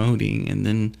 advertising, promoting, and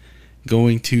then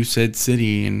going to said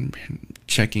city and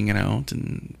checking it out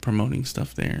and promoting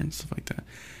stuff there and stuff like that.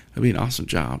 That'd be an awesome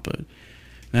job, but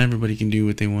not everybody can do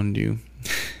what they want to do.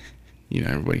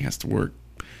 Everybody has to work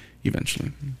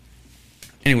eventually.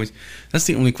 Anyways, that's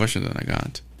the only question that I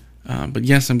got. But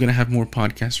yes, I'm going to have more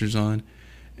podcasters on.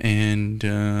 And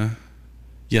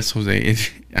yes, Jose,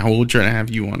 I will try to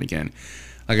have you on again.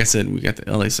 Like I said, we got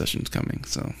the LA sessions coming,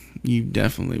 so you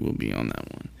definitely will be on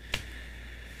that one.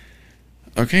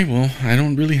 Okay, well, I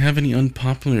don't really have any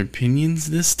unpopular opinions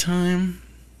this time,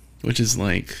 which is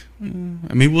like,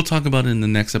 maybe we'll talk about it in the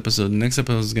next episode. The next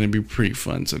episode is going to be pretty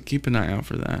fun, so keep an eye out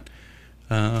for that.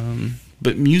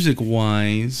 But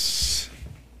music-wise,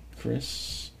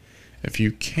 Chris, if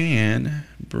you can,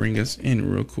 bring us in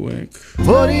real quick.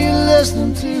 What are you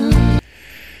listening to?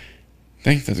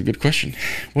 Thanks, that's a good question.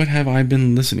 What have I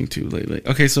been listening to lately?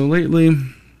 Okay, so lately,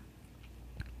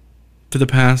 for the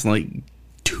past,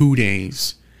 2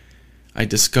 days, I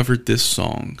discovered this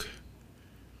song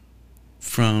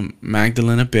from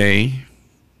Magdalena Bay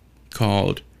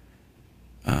called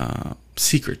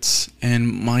Secrets. And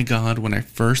my God, when I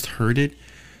first heard it,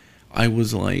 I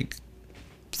was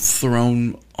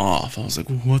thrown off. I was like,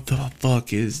 what the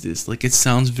fuck is this? It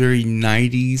sounds very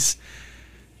 90s,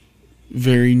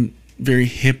 very, very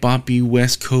hip-hop-y,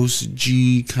 West Coast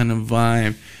G kind of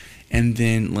vibe. And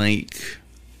then,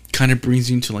 kind of brings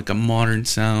you into, a modern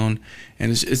sound.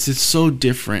 And it's so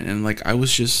different. And, I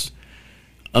was just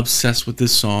obsessed with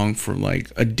this song for,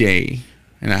 a day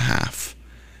and a half.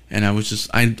 And I was just,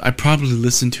 I probably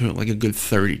listened to it, a good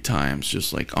 30 times,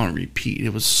 just, on repeat.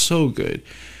 It was so good.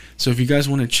 So if you guys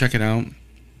want to check it out,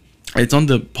 it's on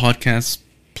the podcast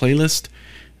playlist.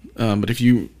 But if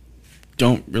you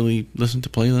don't really listen to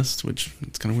playlists, which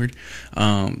it's kind of weird,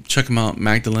 check them out.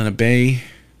 Magdalena Bay,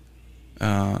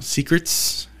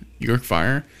 Secrets, York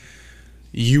Fire.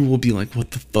 You will be like, what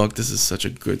the fuck? This is such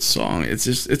a good song. It's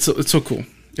so cool.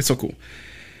 It's so cool.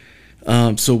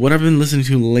 So what I've been listening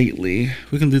to lately,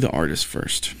 we can do the artist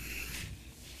first.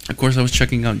 Of course, I was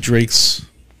checking out Drake's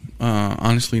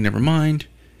Honestly Nevermind.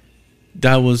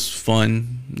 That was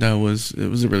fun. It was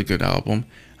a really good album.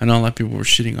 I know a lot of people were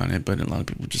shitting on it, but a lot of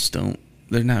people just don't.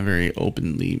 They're not very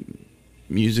openly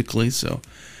musically, so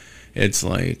it's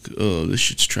oh, this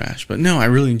shit's trash. But no, I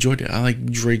really enjoyed it. I like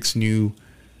Drake's new,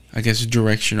 I guess,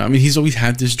 direction. I mean, he's always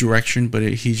had this direction, but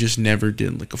he just never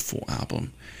did a full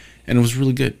album. And it was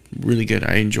really good, really good.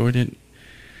 I enjoyed it.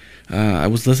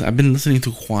 I've been listening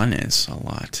to Juanes a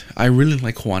lot. I really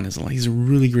like Juanes a lot. He's a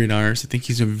really great artist. I think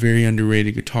he's a very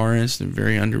underrated guitarist and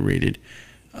very underrated,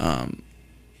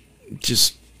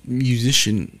 just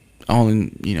musician, all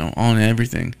in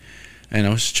everything. And I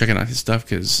was just checking out his stuff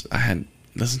because I hadn't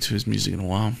listened to his music in a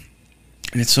while,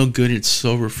 and it's so good. It's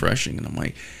so refreshing, and I'm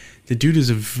like, the dude is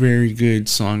a very good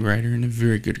songwriter and a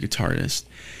very good guitarist.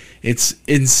 It's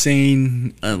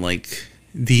insane,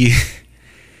 the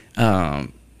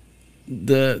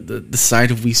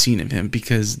side of we seen of him,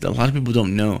 because a lot of people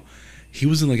don't know he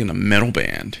was in a metal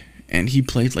band and he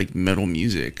played metal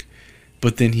music,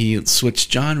 but then he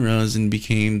switched genres and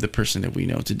became the person that we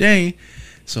know today.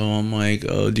 So I'm like,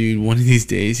 oh dude, one of these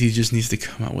days he just needs to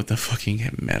come out with a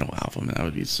fucking metal album, and that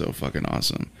would be so fucking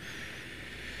awesome.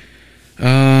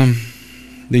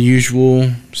 The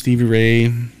usual Stevie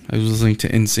Ray. I was listening to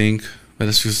NSYNC, but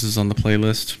this is on the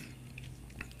playlist.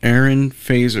 Aaron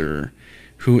Fazer,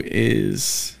 who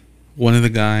is one of the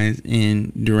guys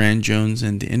in Duran Jones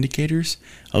and the Indicators.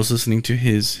 I was listening to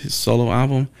his solo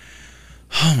album.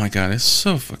 Oh my God, it's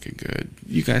so fucking good.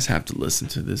 You guys have to listen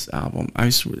to this album. I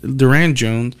swear, Duran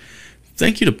Jones.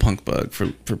 Thank you to Punkbug for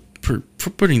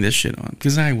putting this shit on,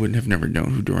 because I would have never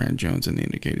known who Duran Jones and the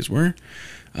Indicators were.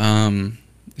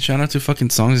 Shout out to fucking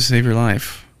Songs to Save Your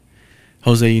Life.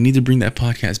 Jose, you need to bring that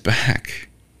podcast back.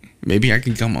 maybe I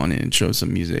can come on in and show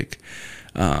some music,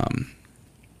 and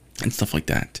stuff like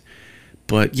that.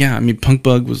 But yeah, I mean, Punk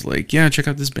Bug was like, yeah, check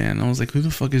out this band. And I was like, who the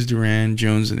fuck is Duran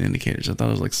Jones and the Indicators? I thought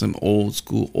it was like some old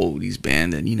school oldies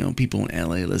band that, you know, people in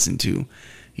LA listen to,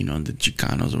 you know, the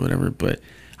Chicanos or whatever. But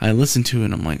I listened to it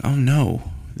and I'm like, oh no,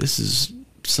 this is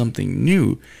something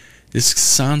new. This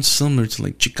sounds similar to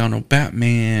like Chicano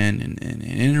Batman and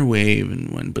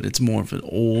Interwave but it's more of an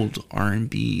old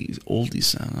R&B oldie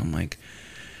sound. I'm like,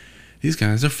 these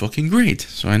guys are fucking great.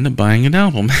 So I ended up buying an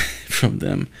album from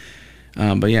them.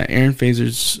 But yeah, Aaron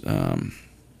Fazer's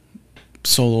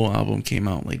solo album came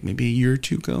out like maybe a year or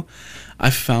two ago. I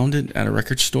found it at a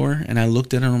record store and I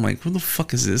looked at it and I'm like, who the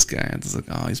fuck is this guy? I was like,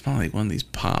 oh, he's probably like one of these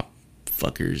pop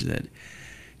fuckers that,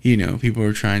 you know, people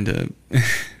are trying to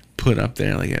put up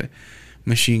there like a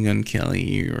Machine Gun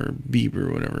Kelly or Bieber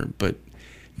or whatever. But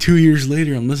 2 years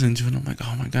later, I'm listening to it and I'm like,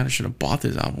 oh my god, I should have bought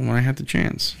this album when I had the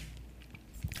chance.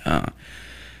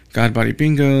 God Body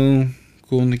Bingo,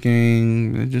 Kool and the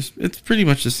Gang, it's pretty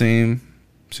much the same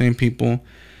people.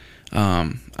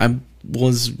 I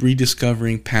was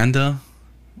rediscovering Panda,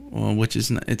 which is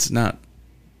it's not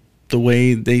the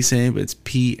way they say it, but it's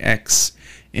PXNDX.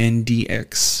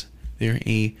 They're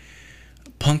a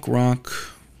punk rock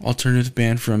alternative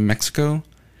band from Mexico.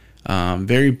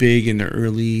 Very big in the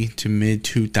early to mid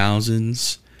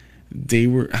 2000s. They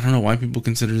were, I don't know why people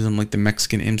consider them like the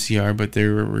Mexican MCR, but they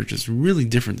were just really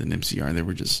different than MCR. They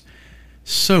were just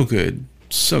so good.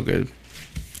 So I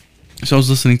was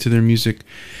listening to their music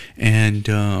and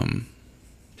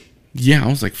yeah, I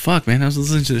was like, fuck, man. I was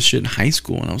listening to this shit in high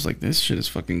school and I was like, this shit is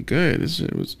fucking good. This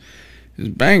shit was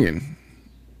banging.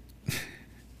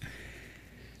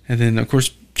 And then, of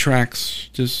course, tracks,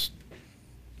 just,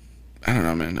 I don't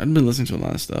know, man. I've been listening to a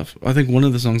lot of stuff. I think one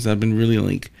of the songs that I've been really,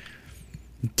 like,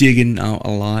 digging out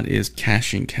a lot is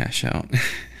Cash In, Cash Out,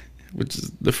 which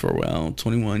is the Pharrell,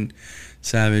 21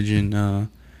 Savage, and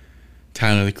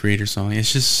Tyler, the Creator song.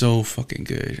 It's just so fucking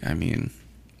good. I mean,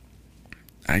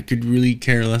 I could really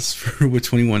care less for what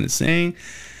 21 is saying,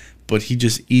 but he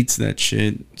just eats that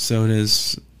shit. So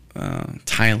does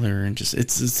Tyler, and just,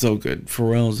 it's so good.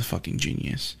 Pharrell is a fucking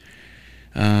genius.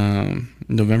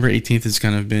 November 18th has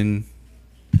kind of been,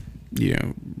 you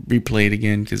know, replayed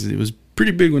again because it was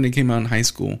pretty big when it came out in high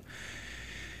school.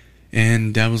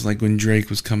 And that was like when Drake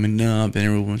was coming up and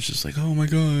everyone was just like, oh my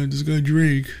god, this guy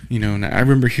Drake, you know. And I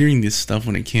remember hearing this stuff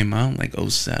when it came out, like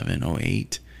 07,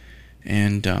 08,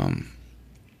 and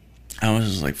I was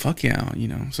just like, fuck yeah, you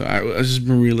know. So I just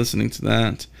been re-listening to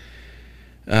that.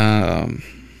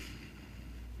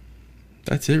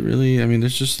 That's it really. I mean,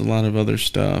 there's just a lot of other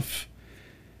stuff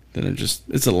that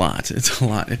it's a lot.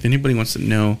 If anybody wants to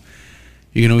know,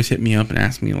 you can always hit me up and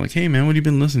ask me like, hey man, what have you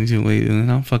been listening to lately? And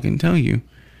I'll fucking tell you.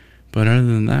 But other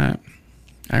than that,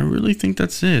 I really think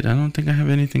that's it. I don't think I have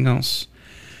anything else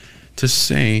to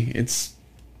say.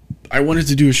 I wanted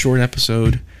to do a short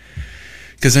episode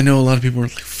because I know a lot of people are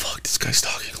like, fuck, this guy's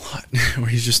talking a lot. Or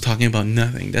he's just talking about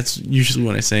nothing. That's usually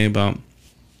what I say about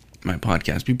my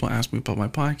podcast. People ask me about my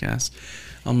podcast.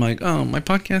 I'm like, oh, my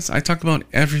podcast, I talk about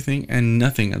everything and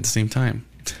nothing at the same time.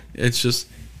 It's just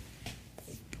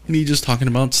me just talking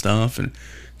about stuff and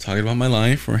talking about my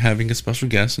life or having a special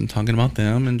guest and talking about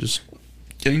them and just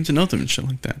getting to know them and shit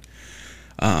like that.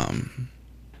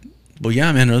 But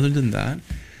yeah, man, other than that,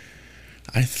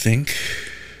 I think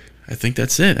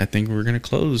that's it. I think we're going to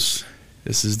close.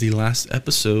 This is the last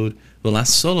episode, the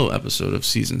last solo episode of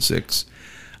season 6.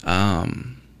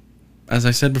 As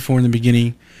I said before in the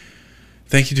beginning,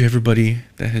 thank you to everybody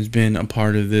that has been a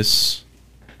part of this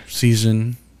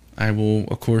season. I will,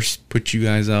 of course, put you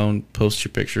guys out and post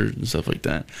your pictures and stuff like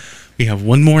that. We have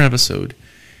one more episode,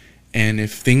 and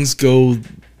if things go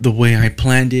the way I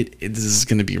planned it, this is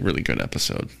going to be a really good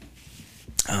episode.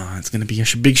 It's going to be a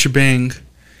big shebang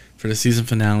for the season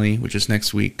finale, which is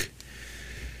next week.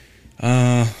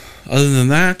 Other than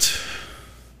that,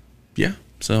 yeah,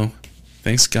 so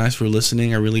thanks guys for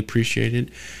listening. I really appreciate it.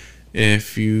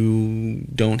 If you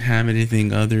don't have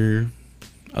anything other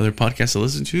podcasts to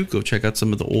listen to, go check out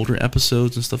some of the older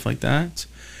episodes and stuff like that.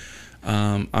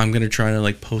 I'm gonna try to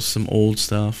like post some old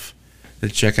stuff to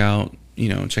check out. You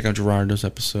know, check out Gerardo's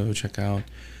episode, check out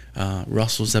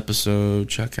Russell's episode,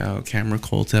 check out Camera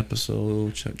Colt's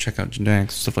episode, check out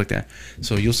Janax, stuff like that.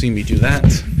 So you'll see me do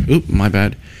that. Oop, my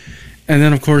bad. And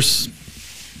then of course,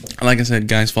 like I said,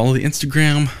 guys, follow the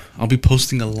Instagram. I'll be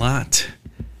posting a lot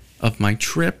of my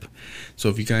trip. So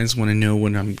if you guys want to know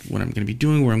what I'm going to be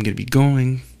doing, where I'm going to be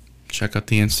going, check out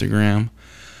the Instagram.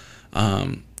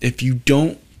 If you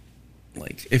don't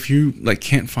like if you like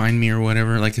can't find me or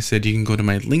whatever, like I said, you can go to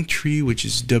my Linktree, which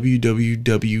is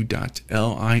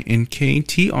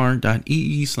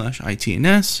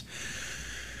www.linktr.ee/itns.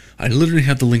 I literally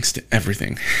have the links to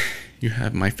everything. You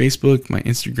have my Facebook, my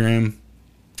Instagram,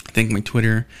 I think my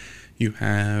Twitter. You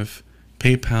have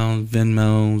PayPal,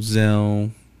 Venmo,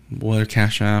 Zelle, what,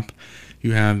 Cash App.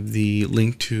 You have the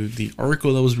link to the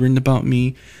article that was written about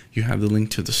me. You have the link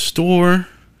to the store,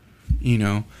 you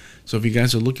know. So if you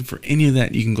guys are looking for any of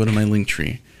that, you can go to my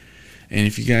Linktree. And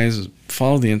if you guys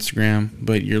follow the Instagram,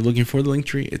 but you're looking for the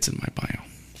Linktree, it's in my bio.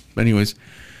 But anyways,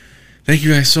 thank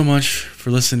you guys so much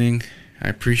for listening. I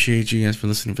appreciate you guys for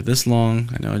listening for this long.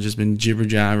 I know I've just been jibber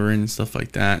jabbering and stuff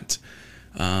like that.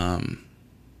 Have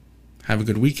a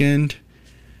good weekend.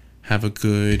 Have a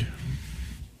good,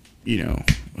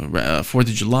 4th of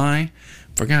July.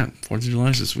 Forgot 4th of July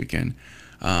is this weekend.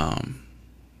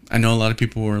 I know a lot of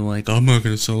people were like, I'm not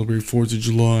going to celebrate 4th of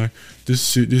July.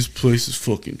 This place is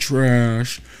fucking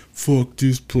trash. Fuck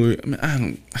this place. I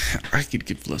mean, I could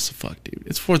give less a fuck, dude.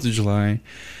 It's 4th of July.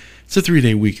 It's a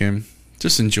 3-day weekend.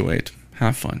 Just enjoy it.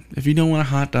 Have fun. If you don't want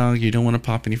a hot dog, you don't want to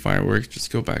pop any fireworks,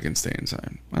 just go back and stay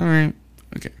inside. All right.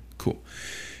 Okay, cool.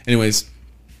 Anyways,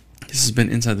 this has been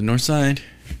Inside the North Side.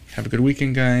 Have a good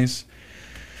weekend, guys.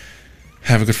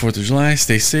 Have a good 4th of July.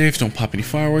 Stay safe. Don't pop any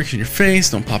fireworks in your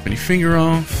face. Don't pop any finger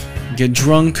off. Get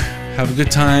drunk. Have a good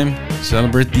time.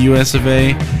 Celebrate the US of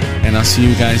A. And I'll see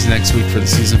you guys next week for the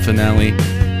season finale.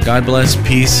 God bless.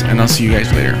 Peace. And I'll see you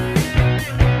guys later.